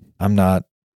 I'm not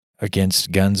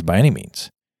against guns by any means.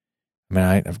 I mean,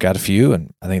 I've got a few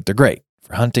and I think they're great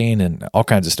for hunting and all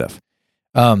kinds of stuff.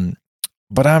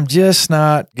 But I'm just it's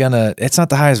not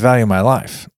the highest value of my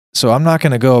life. So I'm not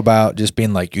going to go about just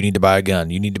being like, you need to buy a gun.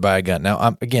 Now,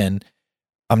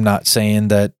 I'm not saying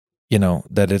that, I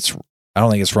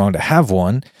don't think it's wrong to have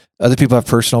one. Other people have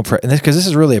personal preference, because this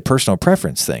is really a personal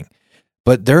preference thing.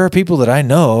 But there are people that I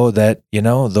know that,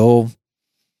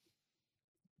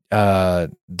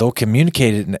 they'll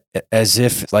communicate it as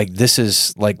if like this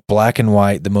is like black and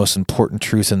white, the most important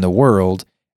truth in the world.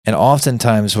 And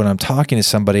oftentimes when I'm talking to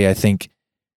somebody, I think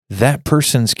that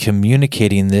person's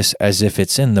communicating this as if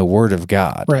it's in the Word of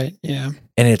God. Right, yeah.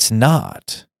 And it's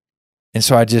not. And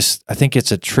so I think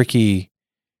it's a tricky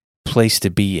place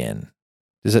to be in.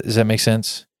 Does that make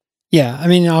sense? Yeah, I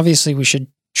mean, obviously we should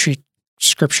treat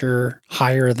scripture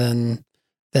higher than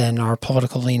our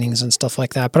political leanings and stuff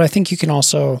like that. But I think you can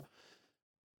also,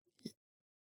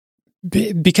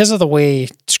 because of the way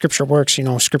scripture works,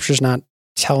 scripture's not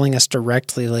telling us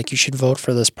directly, like you should vote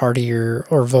for this party or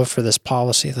vote for this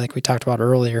policy, like we talked about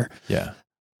earlier. Yeah.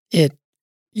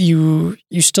 You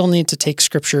still need to take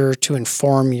scripture to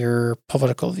inform your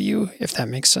political view, if that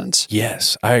makes sense.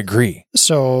 Yes, I agree.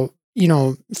 So,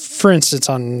 for instance,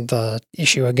 on the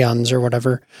issue of guns or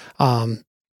whatever,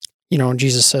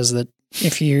 Jesus says that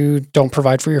If you don't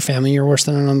provide for your family, you're worse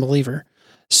than an unbeliever.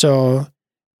 So,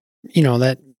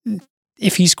 that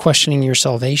if he's questioning your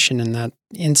salvation in that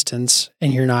instance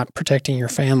and you're not protecting your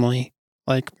family,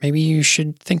 like maybe you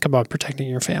should think about protecting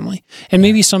your family. And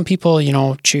maybe some people,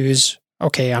 choose,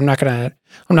 okay, I'm not going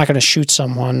to shoot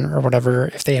someone or whatever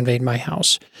if they invade my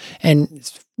house.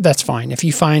 And that's fine. If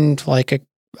you find like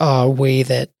a way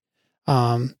that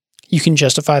you can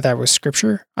justify that with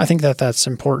scripture, I think that that's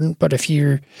important. But if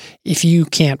you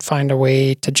can't find a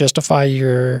way to justify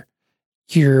your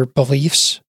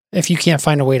beliefs, if you can't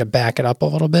find a way to back it up a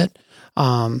little bit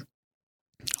on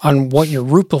what your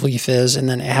root belief is, and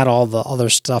then add all the other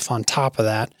stuff on top of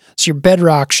that. So your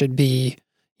bedrock should be,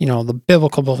 the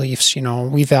biblical beliefs.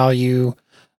 We value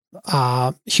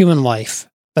human life.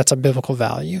 That's a biblical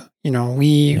value.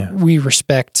 We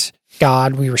respect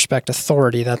God, we respect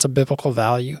authority. That's a biblical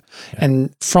value. Yeah.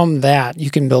 And from that,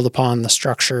 you can build upon the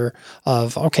structure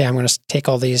of, okay, I'm going to take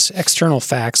all these external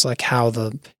facts, like how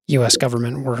the U.S.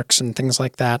 government works and things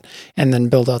like that, and then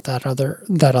build out that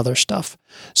other stuff.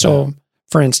 So,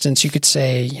 for instance, you could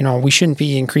say, we shouldn't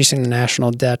be increasing the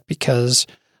national debt because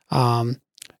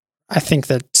I think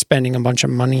that spending a bunch of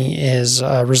money is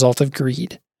a result of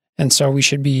greed. And so we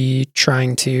should be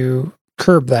trying to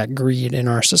curb that greed in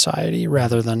our society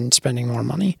rather than spending more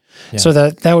money. Yeah. So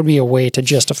that would be a way to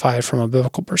justify it from a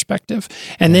biblical perspective.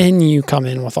 And then you come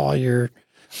in with all your,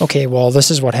 okay, well, this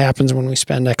is what happens when we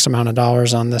spend X amount of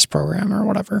dollars on this program or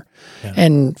whatever. Yeah.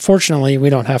 And fortunately,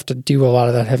 we don't have to do a lot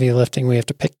of that heavy lifting. We have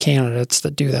to pick candidates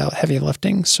that do that heavy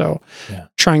lifting. So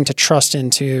trying to trust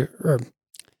as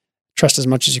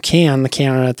much as you can the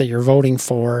candidate that you're voting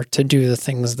for to do the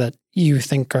things that you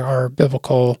think are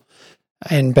biblical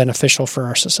and beneficial for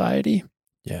our society.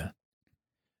 Yeah.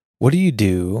 What do you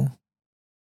do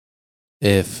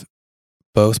if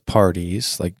both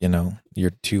parties, like,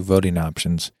 your two voting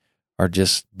options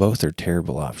both are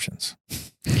terrible options?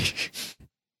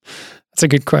 That's a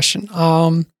good question.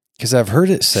 Because I've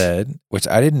heard it said, which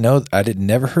I didn't know,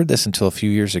 never heard this until a few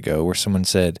years ago, where someone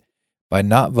said, by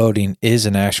not voting is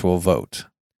an actual vote.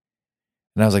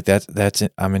 And I was like, that's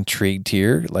I'm intrigued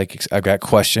here. Like, I've got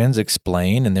questions,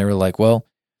 explain. And they were like, well,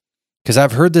 because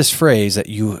I've heard this phrase that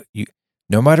you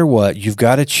no matter what, you've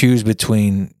got to choose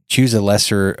the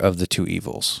lesser of the two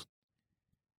evils.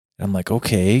 And I'm like,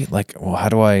 okay, like, well, how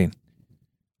do I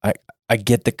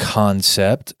get the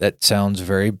concept. That sounds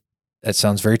very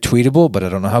tweetable, but I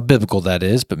don't know how biblical that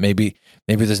is. But maybe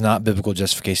there's not biblical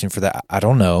justification for that. I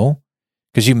don't know.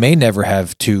 Because you may never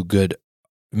have a,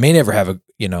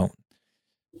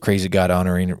 crazy God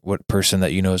honoring what person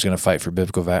that is going to fight for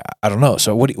biblical value. I don't know.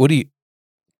 So what do you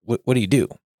do?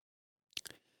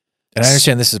 And I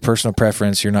understand this is personal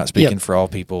preference. You're not speaking for all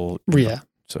people. Yeah.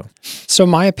 So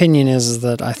my opinion is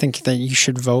that I think that you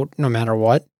should vote no matter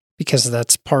what, because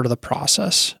that's part of the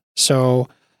process. So,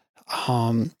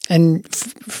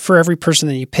 for every person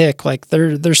that you pick, like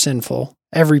they're sinful.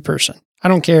 Every person. I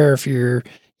don't care if you're,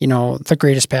 the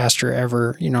greatest pastor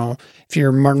ever, if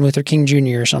you're Martin Luther King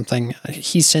Jr. or something,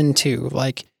 he sinned too.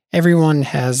 Like, everyone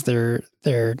has their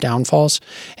downfalls.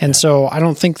 And so I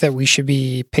don't think that we should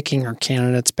be picking our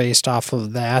candidates based off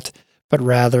of that, but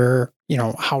rather,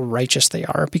 how righteous they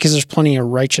are, because there's plenty of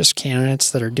righteous candidates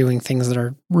that are doing things that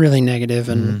are really negative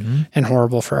and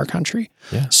horrible for our country.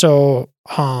 Yeah. So,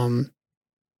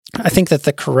 I think that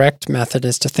the correct method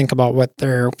is to think about what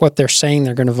they're saying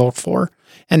they're going to vote for.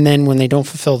 And then when they don't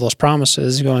fulfill those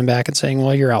promises, going back and saying,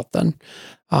 well, you're out then.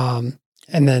 And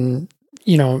then,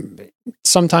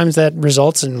 sometimes that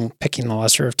results in picking the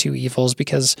lesser of two evils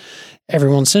because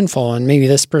everyone's sinful. And maybe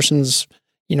this person's,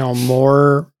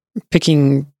 more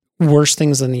picking worse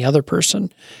things than the other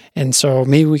person. And so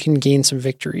maybe we can gain some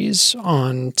victories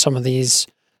on some of these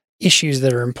issues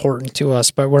that are important to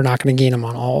us, but we're not going to gain them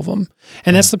on all of them.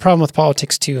 And that's the problem with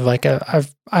politics too. Like, I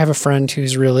have a friend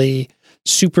who's really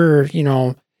super,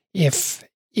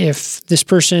 if this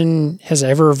person has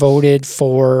ever voted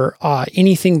for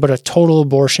anything but a total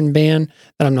abortion ban,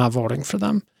 then I'm not voting for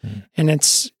them. And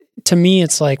to me,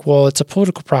 it's like, well, it's a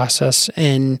political process.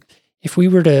 And if we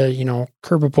were to,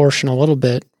 curb abortion a little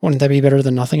bit, wouldn't that be better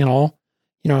than nothing at all?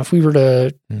 If we were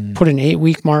to put an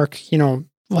 8-week mark,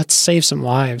 let's save some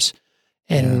lives.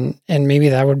 And maybe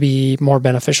that would be more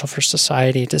beneficial for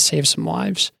society to save some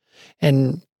lives.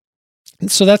 And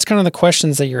so that's kind of the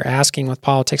questions that you're asking with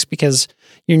politics, because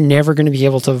you're never going to be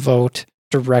able to vote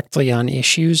directly on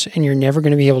issues, and you're never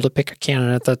going to be able to pick a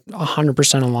candidate that 100%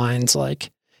 aligns, like,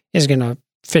 is going to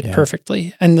fit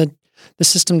perfectly. And the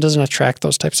system doesn't attract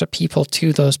those types of people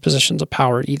to those positions of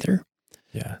power either.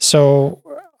 Yeah. So,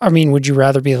 I mean, would you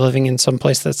rather be living in some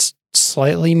place that's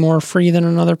slightly more free than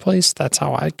another place. That's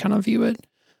how I kind of view it.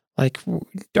 Like,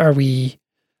 are we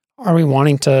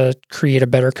wanting to create a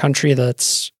better country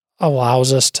that's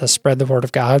allows us to spread the word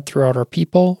of God throughout our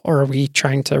people, or are we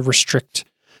trying to restrict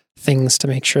things to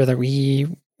make sure that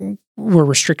we're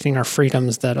restricting our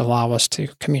freedoms that allow us to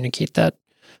communicate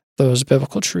those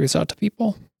biblical truths out to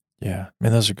people? Yeah, I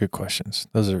mean, those are good questions.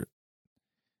 Those are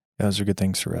good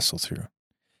things to wrestle through.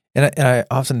 And I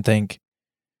often think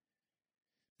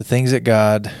the things that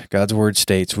God's word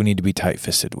states, we need to be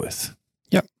tight-fisted with.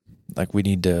 Yep. Like, we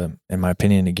need to, in my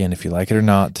opinion, again, if you like it or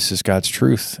not, this is God's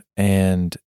truth,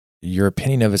 and your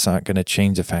opinion of it's not going to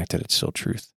change the fact that it's still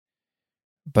truth.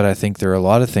 But I think there are a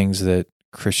lot of things that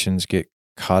Christians get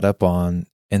caught up on,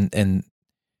 and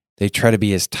they try to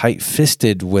be as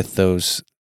tight-fisted with those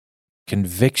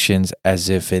convictions as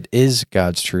if it is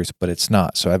God's truth, but it's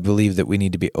not. So I believe that we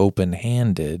need to be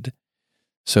open-handed,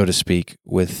 so to speak,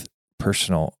 with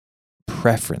personal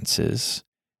preferences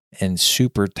and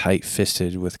super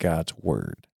tight-fisted with God's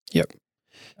word. Yep.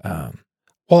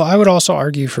 Well, I would also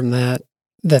argue from that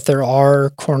there are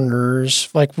corners,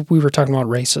 like we were talking about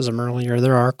racism earlier,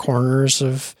 there are corners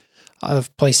of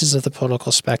places of the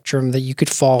political spectrum that you could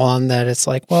fall on that it's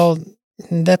like, well,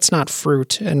 that's not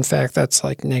fruit. In fact, that's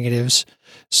like negatives.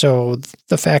 So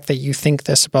the fact that you think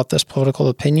this about this political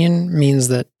opinion means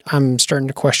that I'm starting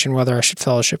to question whether I should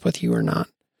fellowship with you or not.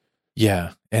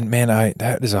 Yeah. And man,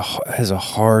 that is a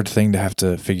hard thing to have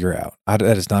to figure out.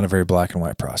 That is not a very black and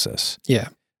white process. Yeah.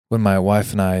 When my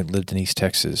wife and I lived in East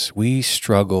Texas, we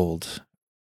struggled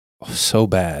so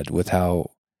bad with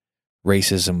how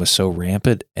racism was so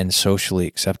rampant and socially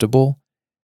acceptable,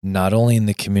 not only in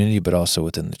the community, but also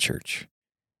within the church.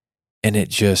 And it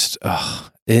just,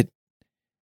 there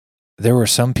were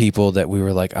some people that we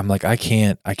were like, I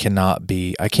can't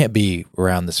be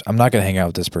around this. I'm not going to hang out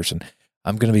with this person.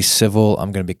 I'm going to be civil.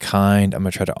 I'm going to be kind. I'm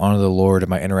going to try to honor the Lord in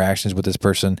my interactions with this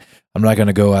person. I'm not going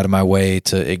to go out of my way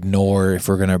to ignore if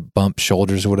we're going to bump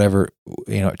shoulders or whatever,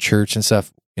 at church and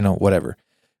stuff, whatever.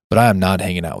 But I am not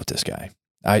hanging out with this guy.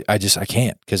 I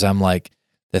can't, because I'm like,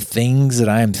 the things that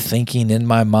I am thinking in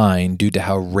my mind due to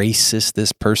how racist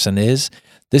this person is,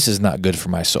 this is not good for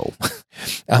my soul.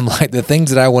 I'm like, the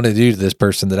things that I want to do to this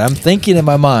person that I'm thinking in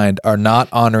my mind are not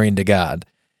honoring to God.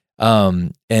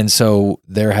 And so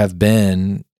there have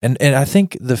been, and I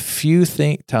think the few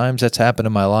times that's happened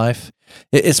in my life,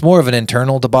 it's more of an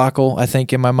internal debacle, I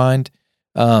think, in my mind.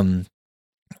 The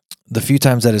few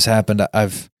times that has happened,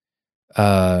 I've,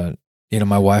 my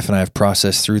wife and I have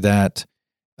processed through that.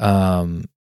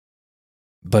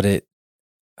 But it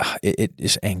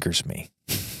just angers me.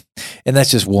 And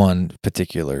that's just one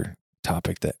particular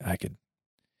topic that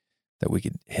we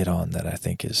could hit on that I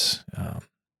think is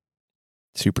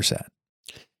super sad.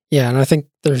 Yeah, and I think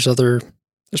there's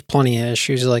plenty of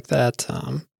issues like that.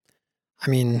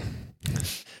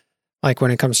 Like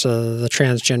when it comes to the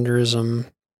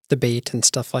transgenderism debate and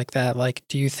stuff like that, like,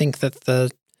 do you think that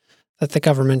the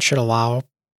government should allow,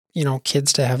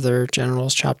 kids to have their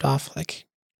genitals chopped off? Like,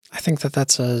 I think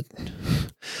that's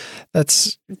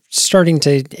starting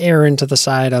to err into the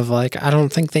side of like, I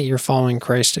don't think that you're following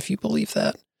Christ if you believe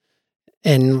that.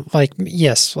 And like,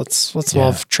 yes, let's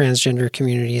love transgender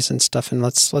communities and stuff, and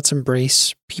let's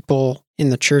embrace people in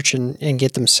the church and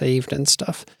get them saved and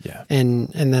stuff. Yeah. And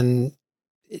then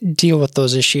deal with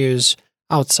those issues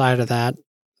outside of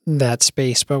that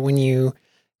space. But when you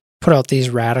put out these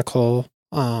radical,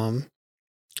 and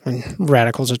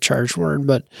radical's a charged word,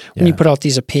 but when you put out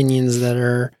these opinions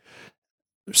that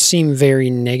seem very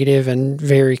negative and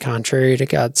very contrary to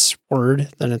God's word,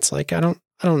 then it's like, I don't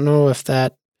know if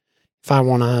I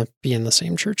want to be in the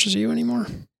same church as you anymore.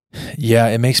 Yeah,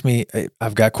 it makes me,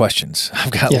 I've got questions.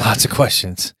 I've got lots of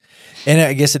questions. And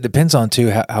I guess it depends on too,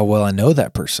 how well I know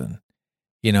that person.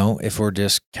 If we're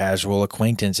just casual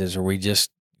acquaintances, or we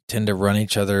just tend to run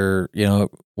each other,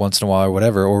 once in a while or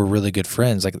whatever, or we're really good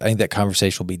friends, like I think that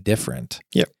conversation will be different.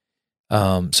 Yep.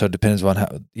 So it depends on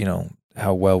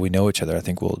how well we know each other, I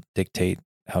think will dictate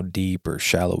how deep or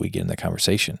shallow we get in the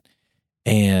conversation.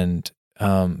 And,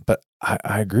 but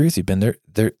I agree with you, Ben, there,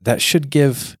 that should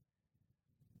give,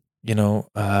 I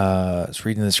was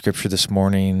reading the scripture this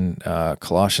morning,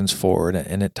 Colossians 4,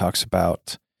 and it talks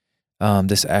about,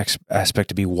 this aspect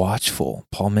to be watchful.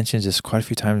 Paul mentions this quite a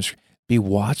few times. Be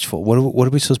watchful. What are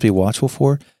we supposed to be watchful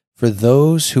for? For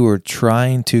those who are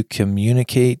trying to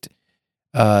communicate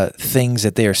things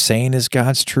that they are saying is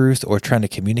God's truth, or trying to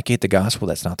communicate the gospel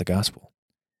that's not the gospel.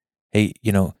 Hey,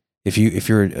 if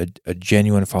you're a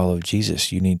genuine follower of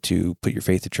Jesus, you need to put your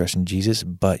faith and trust in Jesus,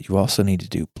 but you also need to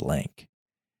do blank,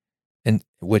 and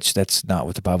which that's not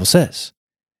what the Bible says.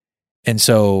 And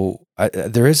so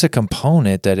there is a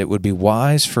component that it would be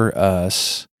wise for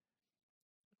us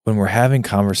when we're having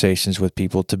conversations with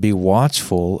people to be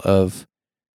watchful of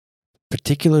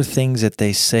particular things that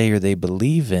they say or they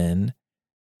believe in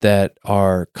that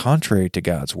are contrary to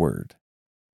God's word,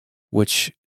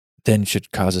 which then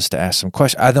should cause us to ask some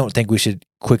questions. I don't think we should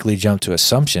quickly jump to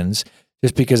assumptions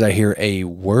just because I hear a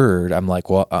word. I'm like,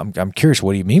 well, I'm curious.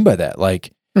 What do you mean by that?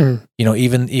 Like,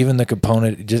 even the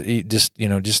component, just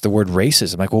the word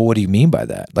racism. Like, well, what do you mean by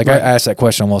that? Like, right. I ask that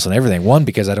question almost on everything. One,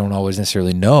 because I don't always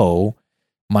necessarily know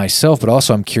myself, but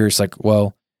also I'm curious. Like,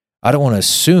 well, I don't want to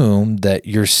assume that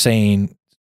you're saying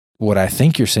what I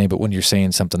think you're saying, but when you're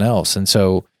saying something else, and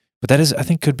so, but that is, I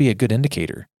think, could be a good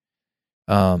indicator.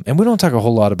 And we don't talk a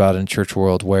whole lot about it in church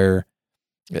world where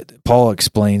Paul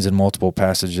explains in multiple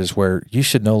passages where you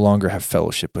should no longer have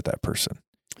fellowship with that person.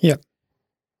 Yeah.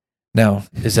 Now,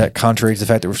 is that contrary to the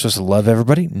fact that we're supposed to love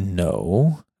everybody?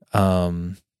 No.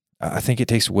 I think it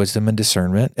takes wisdom and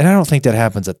discernment. And I don't think that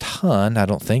happens a ton. I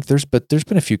don't think but there's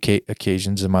been a few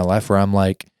occasions in my life where I'm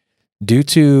like, due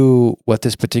to what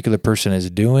this particular person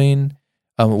is doing,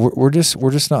 we're just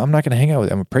not, I'm not going to hang out with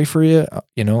you. I'm going to pray for you.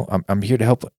 I'm here to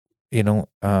help, in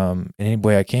any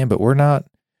way I can, but we're not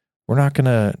going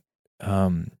to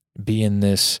be in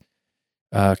this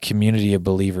community of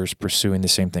believers pursuing the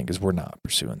same thing, because we're not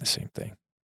pursuing the same thing.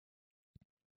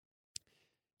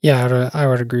 Yeah, I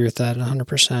would agree with that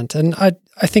 100%. And I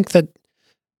think that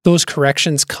those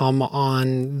corrections come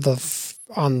on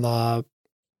the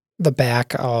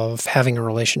back of having a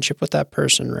relationship with that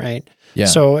person, right? Yeah.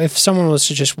 So if someone was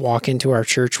to just walk into our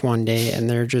church one day and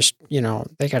they're just,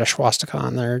 they got a swastika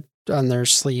on their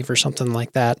sleeve or something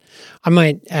like that, I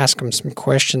might ask them some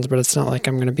questions, but it's not like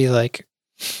I'm going to be like,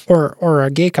 or a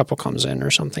gay couple comes in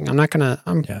or something. I'm not going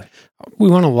to,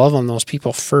 we want to love on those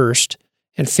people first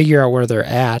and figure out where they're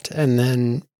at. And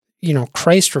then,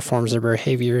 Christ reforms their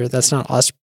behavior. That's not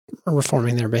us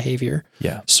reforming their behavior.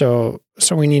 Yeah. So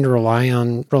we need to rely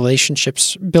on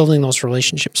relationships, building those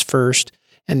relationships first,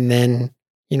 and then,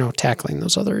 tackling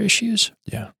those other issues.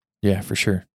 Yeah. Yeah, for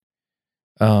sure.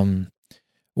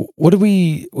 What do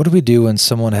we do when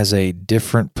someone has a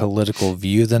different political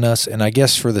view than us? And I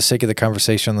guess for the sake of the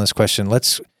conversation on this question,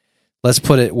 let's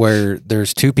put it where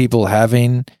there's two people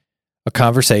having a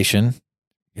conversation.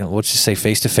 Let's just say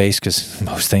face to face, because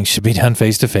most things should be done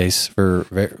face to face for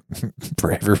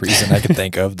every reason I can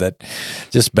think of that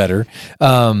just better.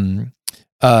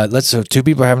 So two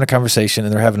people are having a conversation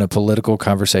and they're having a political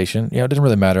conversation. It doesn't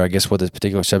really matter, I guess, what this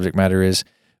particular subject matter is.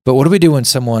 But what do we do when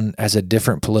someone has a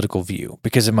different political view?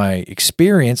 Because in my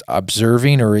experience,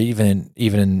 observing or even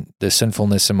in the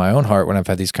sinfulness in my own heart when I've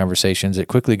had these conversations, it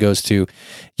quickly goes to,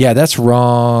 yeah, that's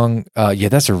wrong. Yeah,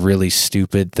 that's a really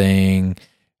stupid thing.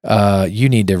 You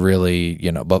need to really,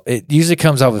 but it usually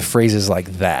comes out with phrases like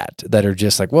that are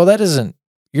just like, well,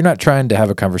 you're not trying to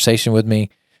have a conversation with me.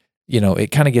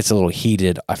 It kind of gets a little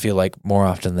heated, I feel like, more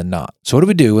often than not. So what do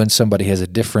we do when somebody has a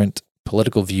different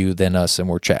political view than us and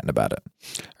we're chatting about it?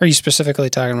 Are you specifically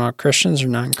talking about Christians or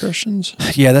non-Christians?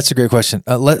 Yeah, that's a great question.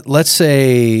 Let's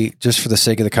say, just for the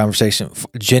sake of the conversation,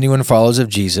 genuine followers of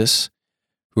Jesus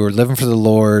who are living for the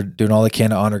Lord, doing all they can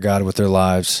to honor God with their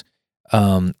lives,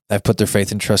 have put their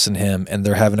faith and trust in Him, and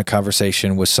they're having a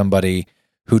conversation with somebody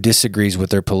who disagrees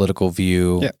with their political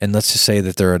view, and let's just say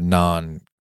that they're a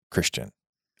non-Christian.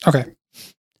 Okay.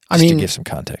 To give some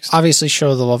context. Obviously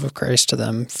show the love of Christ to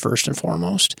them first and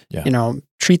foremost. Yeah.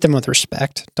 Treat them with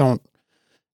respect. Don't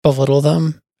belittle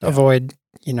them. Yeah. Avoid,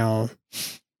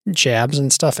 jabs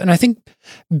and stuff. And I think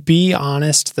be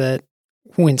honest that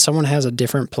when someone has a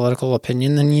different political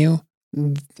opinion than you,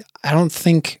 I don't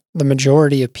think the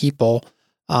majority of people,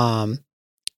 think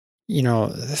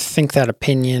that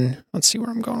opinion. Let's see where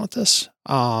I'm going with this.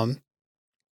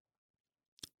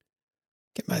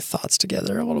 Get my thoughts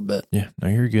together a little bit. Yeah, no,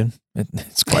 you're good.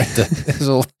 It's quite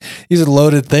these are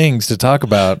loaded things to talk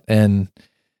about, and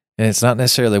it's not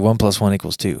necessarily 1 + 1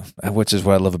 = 2, which is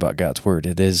what I love about God's word.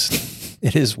 It is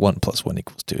 1 + 1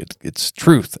 = 2. It's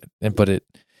truth, but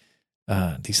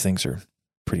these things are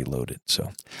pretty loaded.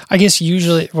 So I guess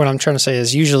usually what I'm trying to say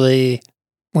is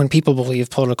when people believe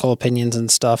political opinions and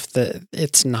stuff, that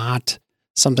it's not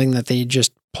something that they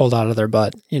just pulled out of their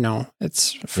butt.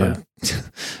 It's for,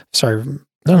 sorry,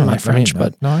 my French,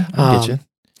 but I get you.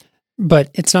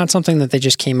 But it's not something that they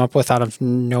just came up with out of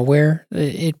nowhere.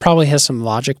 It probably has some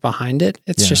logic behind it.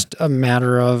 It's just a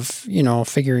matter of,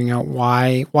 figuring out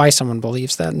why someone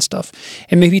believes that and stuff.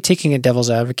 And maybe taking a devil's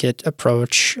advocate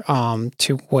approach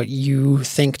to what you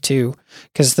think too.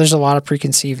 Because there's a lot of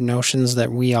preconceived notions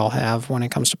that we all have when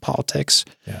it comes to politics.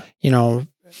 Yeah.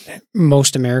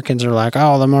 most Americans are like,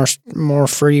 oh, the more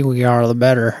free we are, the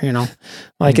better,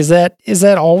 like, is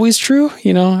that always true?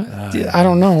 I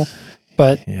don't know,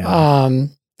 but,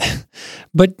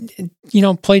 but,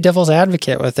 play devil's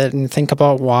advocate with it and think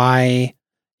about why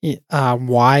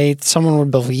someone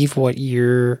would believe what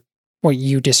you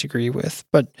disagree with.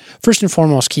 But first and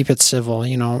foremost, keep it civil,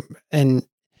 and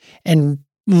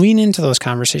lean into those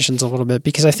conversations a little bit,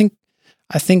 because I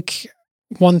think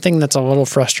one thing that's a little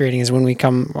frustrating is when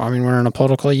we're in a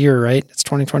political year, right? It's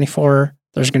 2024.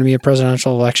 There's going to be a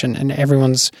presidential election, and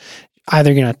everyone's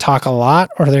either going to talk a lot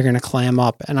or they're going to clam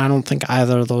up. And I don't think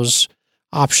either of those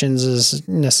options is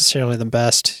necessarily the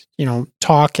best.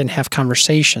 Talk and have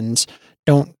conversations.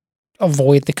 Don't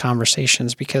avoid the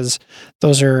conversations, because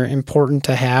those are important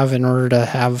to have in order to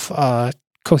have a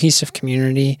cohesive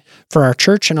community for our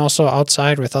church and also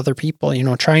outside with other people.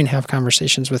 Try and have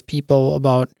conversations with people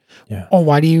about,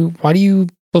 why do you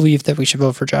believe that we should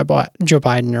vote for Joe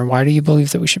Biden, or why do you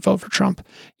believe that we should vote for Trump?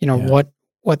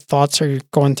 What thoughts are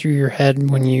going through your head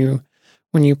when you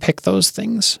pick those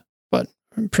things? But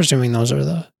I'm presuming those are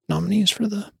the nominees for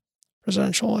the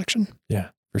presidential election. Yeah,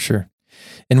 for sure.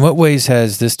 In what ways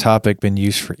has this topic been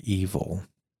used for evil?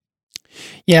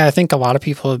 Yeah, I think a lot of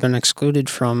people have been excluded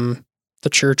from the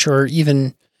church, or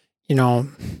even,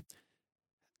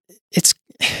 it's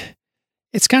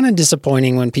kind of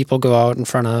disappointing when people go out in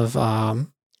front of,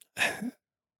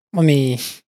 let me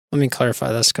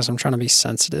clarify this, because I'm trying to be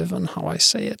sensitive on how I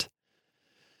say it.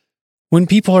 When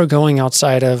people are going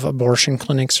outside of abortion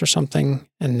clinics or something,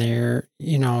 and they're,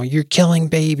 you're killing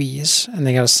babies, and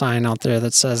they got a sign out there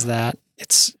that says that,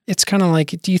 it's kind of like,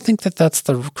 do you think that that's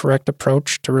the correct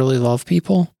approach to really love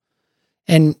people?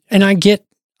 And I get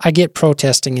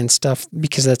protesting and stuff,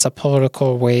 because that's a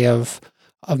political way of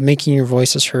making your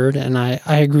voices heard, and I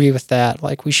agree with that.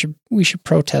 Like, we should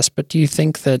protest, but do you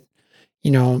think that,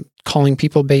 calling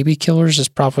people baby killers is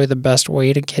probably the best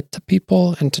way to get to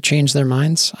people and to change their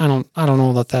minds? I don't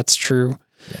know that that's true.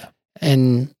 Yeah.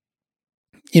 And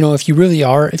if you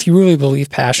really believe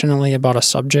passionately about a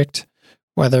subject,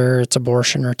 whether it's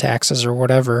abortion or taxes or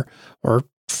whatever, or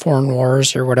foreign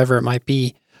wars or whatever it might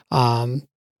be,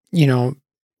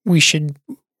 we should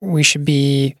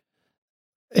be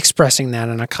expressing that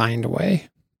in a kind way.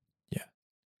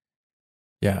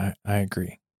 Yeah, I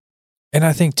agree. And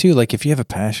I think too, like, if you have a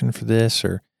passion for this,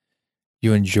 or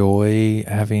you enjoy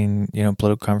having,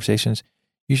 political conversations,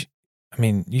 you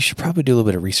should probably do a little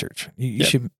bit of research.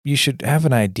 You should have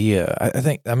an idea. I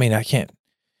can't,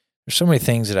 there's so many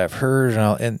things that I've heard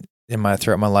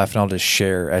throughout my life, and I'll just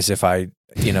share as if I,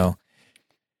 and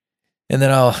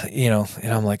then I'll,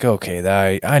 and I'm like, okay,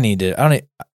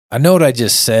 I know what I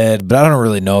just said, but I don't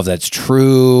really know if that's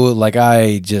true. Like,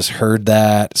 I just heard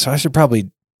that. So I should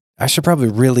probably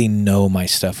really know my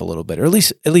stuff a little bit, or at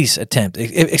least attempt,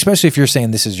 especially if you're saying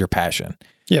this is your passion.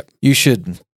 Yep. You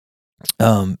should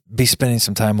be spending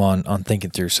some time on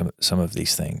thinking through some of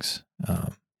these things.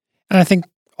 And I think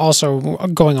also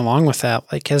going along with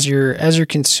that, like, as you're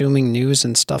consuming news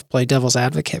and stuff, play devil's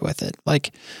advocate with it.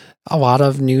 Like, a lot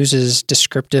of news is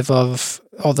descriptive of,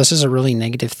 oh, this is a really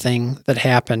negative thing that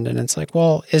happened. And it's like,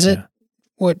 well, is it?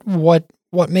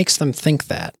 What makes them think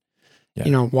that? Yeah.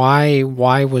 Why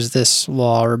was this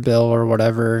law or bill or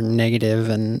whatever negative,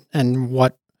 and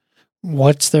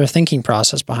what's their thinking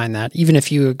process behind that? Even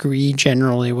if you agree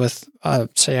generally with,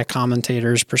 say, a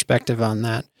commentator's perspective on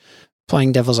that,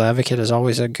 playing devil's advocate is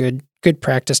always a good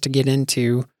practice to get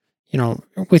into,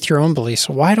 with your own beliefs.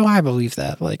 Why do I believe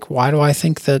that? Like, why do I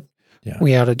think that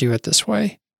we ought to do it this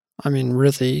way? I mean,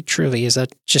 really, truly, is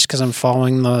that just because I'm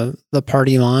following the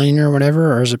party line or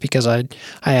whatever, or is it because I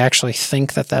actually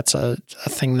think that that's a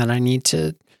thing that I need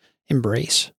to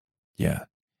embrace? Yeah.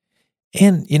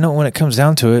 And, when it comes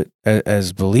down to it,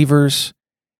 as believers,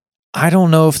 I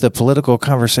don't know if the political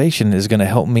conversation is going to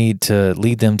help me to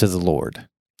lead them to the Lord.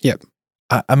 Yep.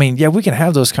 We can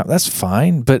have those, that's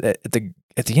fine. But at the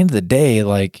end of the day,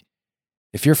 like,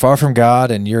 if you're far from God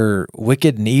and you're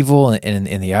wicked and evil, and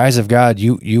in the eyes of God,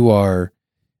 you are,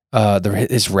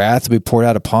 His wrath to be poured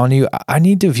out upon you. I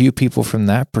need to view people from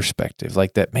that perspective,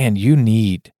 like that. Man, you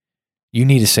need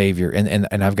a Savior,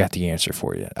 and I've got the answer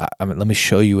for you. Let me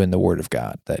show you in the Word of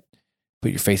God that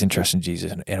put your faith and trust in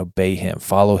Jesus and obey Him,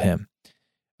 follow Him.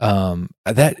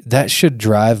 That should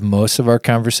drive most of our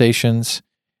conversations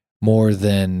more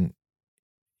than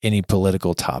any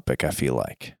political topic, I feel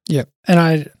like. Yeah.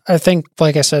 And I think,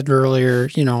 like I said earlier,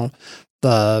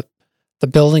 the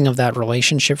building of that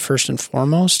relationship first and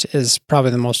foremost is probably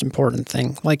the most important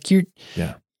thing. Like,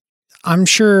 I'm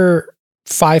sure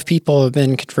 5 people have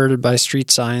been converted by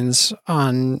street signs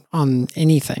on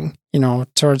anything,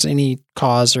 towards any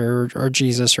cause or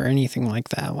Jesus or anything like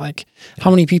that. Like, how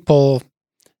many people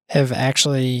have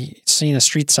actually seen a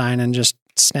street sign and just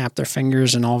snapped their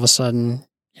fingers and all of a sudden,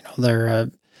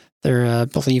 they're a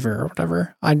believer or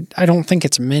whatever? I don't think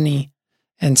it's many.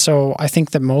 And so I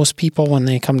think that most people, when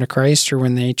they come to Christ or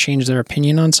when they change their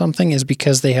opinion on something, is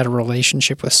because they had a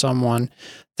relationship with someone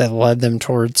that led them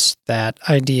towards that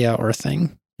idea or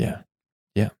thing. Yeah.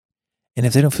 Yeah. And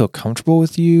if they don't feel comfortable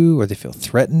with you or they feel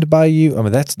threatened by you, I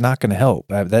mean, that's not going to help.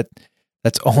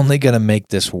 That's only going to make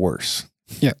this worse.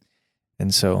 Yeah.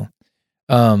 And so,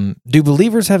 do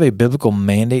believers have a biblical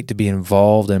mandate to be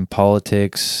involved in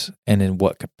politics, and in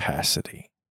what capacity?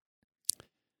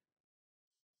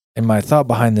 And my thought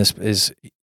behind this is,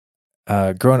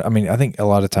 I think a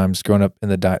lot of times growing up in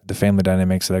the family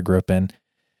dynamics that I grew up in,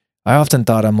 I often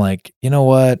thought, I'm like, you know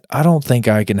what? I don't think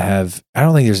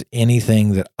there's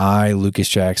anything that Lucas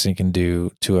Jackson, can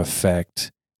do to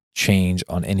affect change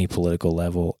on any political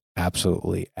level,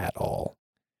 absolutely at all.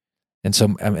 And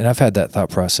so, I've had that thought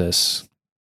process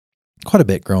quite a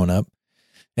bit growing up.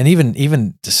 And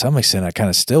even to some extent, I kind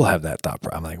of still have that thought.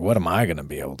 I'm like, what am I going to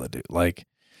be able to do? Like,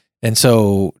 and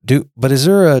so but is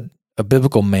there a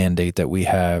biblical mandate that we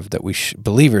have, that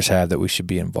believers have, that we should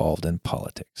be involved in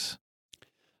politics?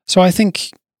 So I think,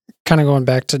 kind of going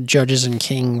back to Judges and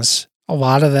Kings, a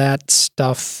lot of that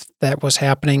stuff that was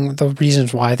happening, the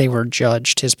reasons why they were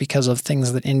judged is because of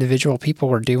things that individual people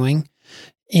were doing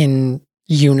in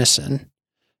unison,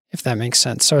 if that makes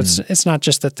sense. So it's not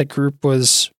just that the group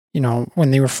was,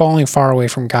 when they were falling far away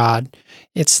from God,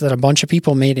 it's that a bunch of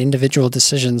people made individual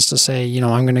decisions to say,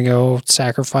 I'm going to go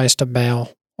sacrifice to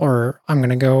Baal, or I'm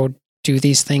going to go do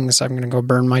these things. I'm going to go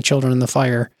burn my children in the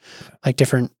fire, like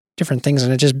different things.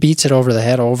 And it just beats it over the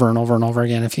head over and over and over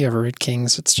again. If you ever read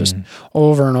Kings, it's just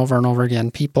over and over and over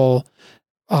again. People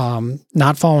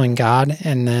not following God,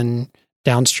 and then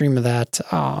downstream of that,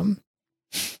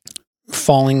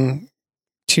 falling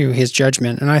to his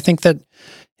judgment. And I think that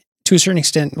to a certain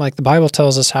extent, like, the Bible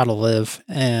tells us how to live.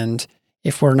 And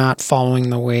if we're not following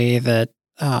the way that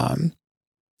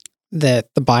that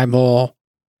the Bible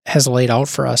has laid out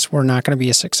for us, we're not going to be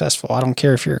as successful. I don't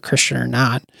care if you're a Christian or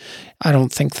not. I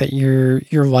don't think that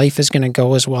your life is going to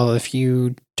go as well if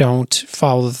you don't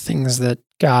follow the things that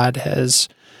God has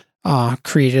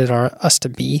created us to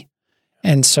be.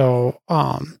 And so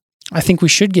I think we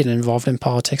should get involved in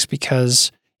politics,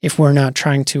 because if we're not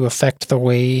trying to affect the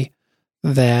way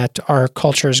that our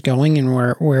culture is going and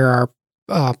where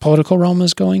our political realm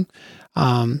is going,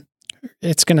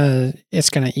 it's gonna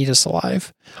eat us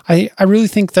alive. I really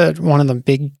think that one of the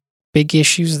big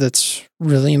issues that's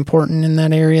really important in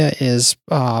that area is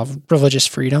religious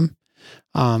freedom.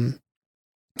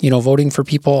 Voting for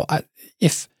people.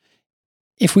 If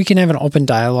we can have an open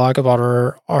dialogue about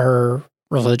our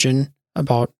religion,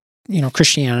 about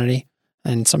Christianity,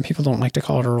 and some people don't like to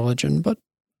call it a religion, but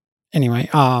anyway,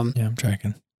 I'm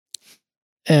tracking.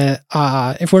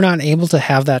 If we're not able to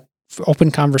have that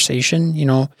open conversation,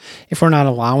 if we're not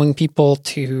allowing people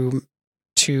to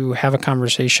have a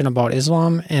conversation about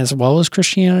Islam as well as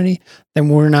Christianity, then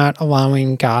we're not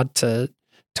allowing God to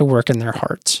work in their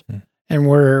hearts. And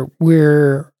we're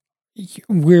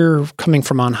coming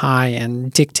from on high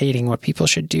and dictating what people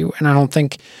should do. And I don't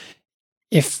think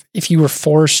if you were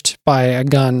forced by a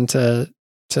gun to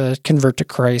convert to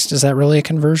Christ, is that really a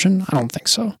conversion? I don't think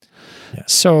so. Yeah.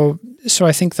 So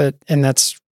I think that, and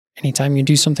that's anytime you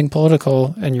do something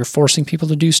political and you're forcing people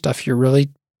to do stuff, you're really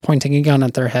pointing a gun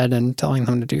at their head and telling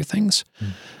them to do things.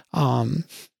 I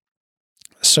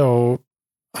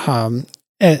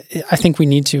think we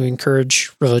need to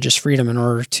encourage religious freedom in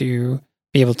order to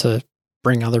be able to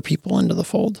bring other people into the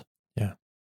fold. Yeah.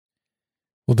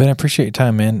 Well, Ben, I appreciate your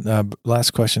time, man.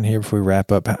 Last question here before we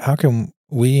wrap up. How can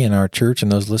we in our church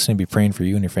and those listening be praying for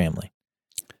you and your family?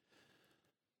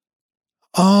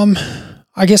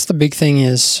 I guess the big thing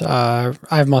is I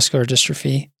have muscular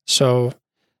dystrophy, so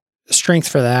strength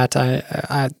for that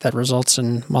that results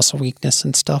in muscle weakness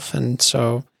and stuff, and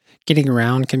so getting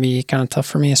around can be kind of tough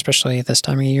for me, especially this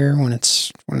time of year when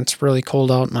it's really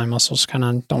cold out. My muscles kind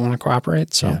of don't want to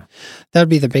cooperate, so that would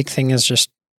be the big thing, is just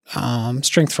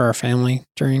strength for our family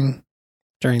during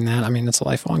that. I mean, it's a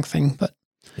lifelong thing, but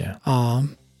other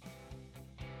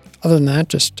than that,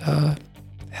 just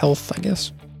health, I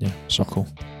guess. Yeah, so cool.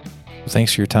 Well,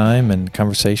 thanks for your time and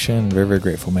conversation. Very, very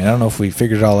grateful, man. I don't know if we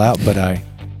figured it all out, but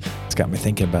it's got me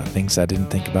thinking about things I didn't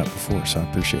think about before, so I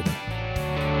appreciate it.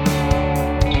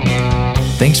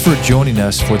 Thanks for joining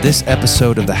us for this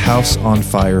episode of the House on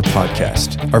Fire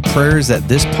podcast. Our prayer is that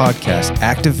this podcast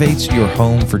activates your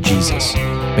home for Jesus.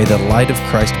 May the light of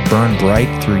Christ burn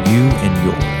bright through you and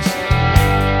yours.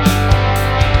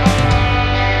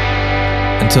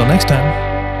 Until next time.